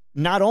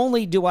 not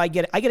only do I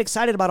get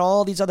excited about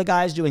all these other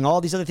guys doing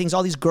all these other things,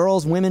 all these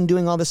girls, women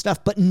doing all this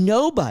stuff, but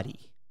nobody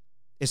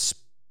is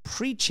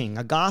preaching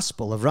a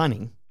gospel of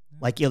running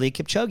like Eliud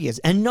Kipchoge is.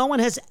 And no one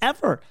has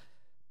ever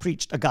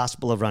preached a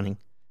gospel of running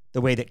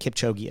the way that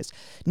Kipchoge is.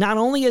 Not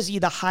only is he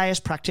the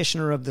highest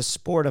practitioner of the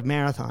sport of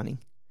marathoning,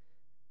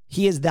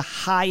 he is the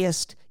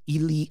highest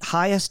elite,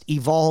 highest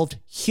evolved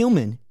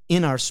human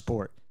in our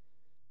sport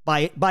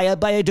by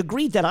a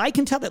degree that I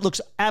can tell that looks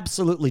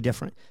absolutely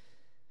different.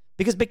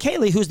 Because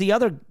Bekele, who's the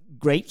other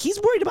great, he's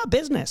worried about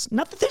business.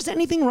 Not that there's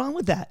anything wrong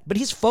with that, but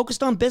he's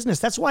focused on business.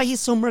 That's why he's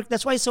so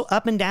that's why he's so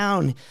up and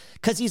down,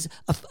 because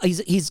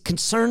he's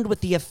concerned with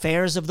the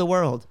affairs of the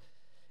world.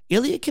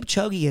 Eliud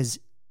Kipchoge is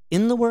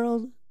in the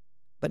world,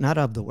 but not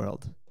of the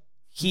world.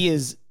 He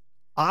is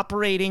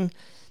operating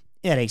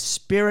at a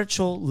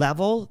spiritual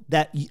level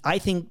that I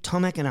think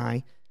Tomek and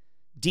I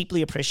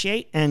deeply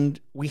appreciate, and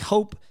we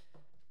hope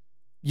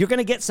you're going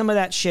to get some of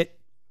that shit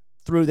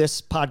through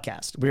this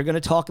podcast. We're going to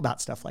talk about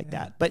stuff like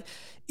that. But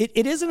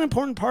it is an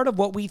important part of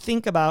what we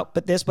think about,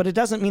 but it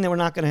doesn't mean that we're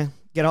not going to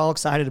get all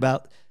excited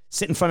about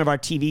sit in front of our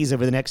TVs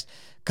over the next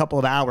couple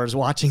of hours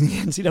watching the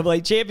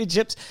NCAA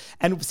championships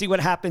and see what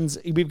happens.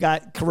 We've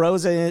got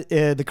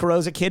Carosa, the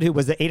Carosa kid who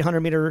was the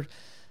 800-meter,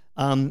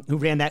 who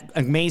ran that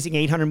amazing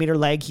 800-meter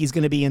leg. He's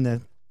going to be in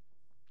the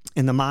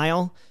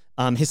mile.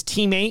 His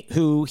teammate,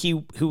 who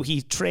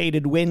he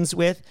traded wins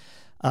with,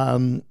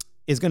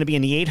 is going to be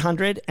in the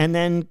 800. And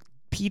then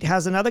Pete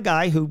has another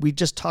guy who we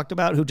just talked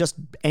about who just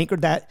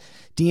anchored that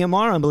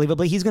DMR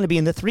unbelievably. He's going to be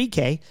in the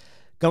 3K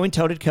going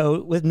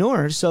toe-to-toe with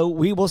Noor. So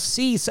we will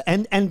see.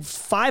 And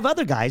 5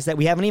 other guys that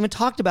we haven't even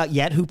talked about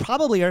yet who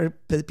probably are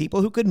the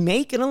people who could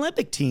make an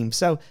Olympic team.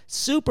 So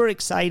super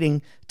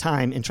exciting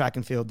time in track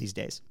and field these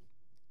days.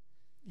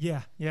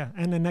 Yeah.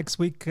 And then next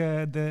week,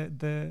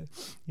 Barrega,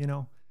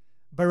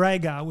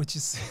 which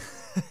is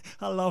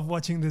I love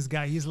watching this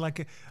guy. He's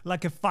like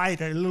a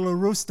fighter, a little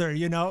rooster,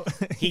 you know.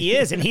 He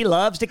is, and he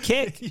loves to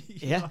kick.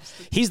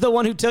 He's the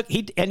one who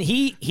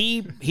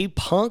he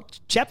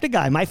punked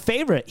Cheptegei, my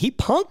favorite. He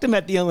punked him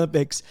at the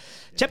Olympics.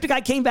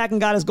 Cheptegei came back and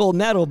got his gold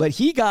medal, but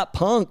he got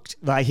punked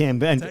by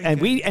him.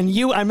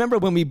 I remember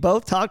when we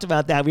both talked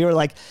about that, we were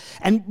like,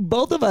 and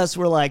both of us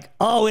were like,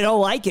 oh, we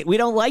don't like it. We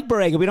don't like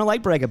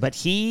Barrega. But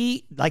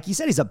he, like you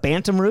said, he's a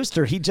bantam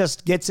rooster. He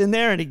just gets in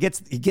there and he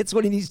gets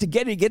what he needs to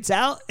get. He gets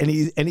out and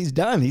he's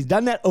done. He's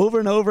done that over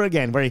and over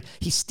again, where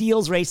he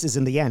steals races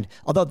in the end.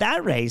 Although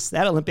that race,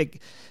 that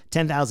Olympic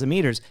 10,000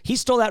 meters, he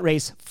stole that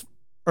race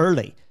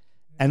early.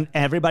 And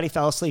everybody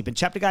fell asleep. And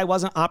Cheptegei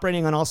wasn't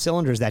operating on all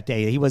cylinders that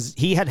day.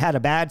 He had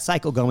a bad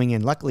cycle going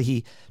in. Luckily,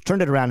 he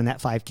turned it around in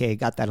that 5K,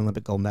 got that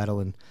Olympic gold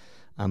medal. And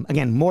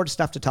again, more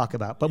stuff to talk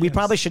about. But we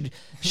probably should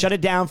shut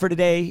it down for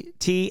today,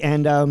 T.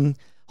 And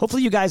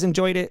hopefully you guys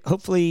enjoyed it.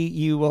 Hopefully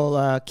you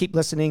will keep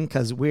listening,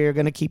 because we're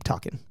going to keep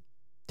talking.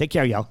 Take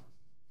care, y'all.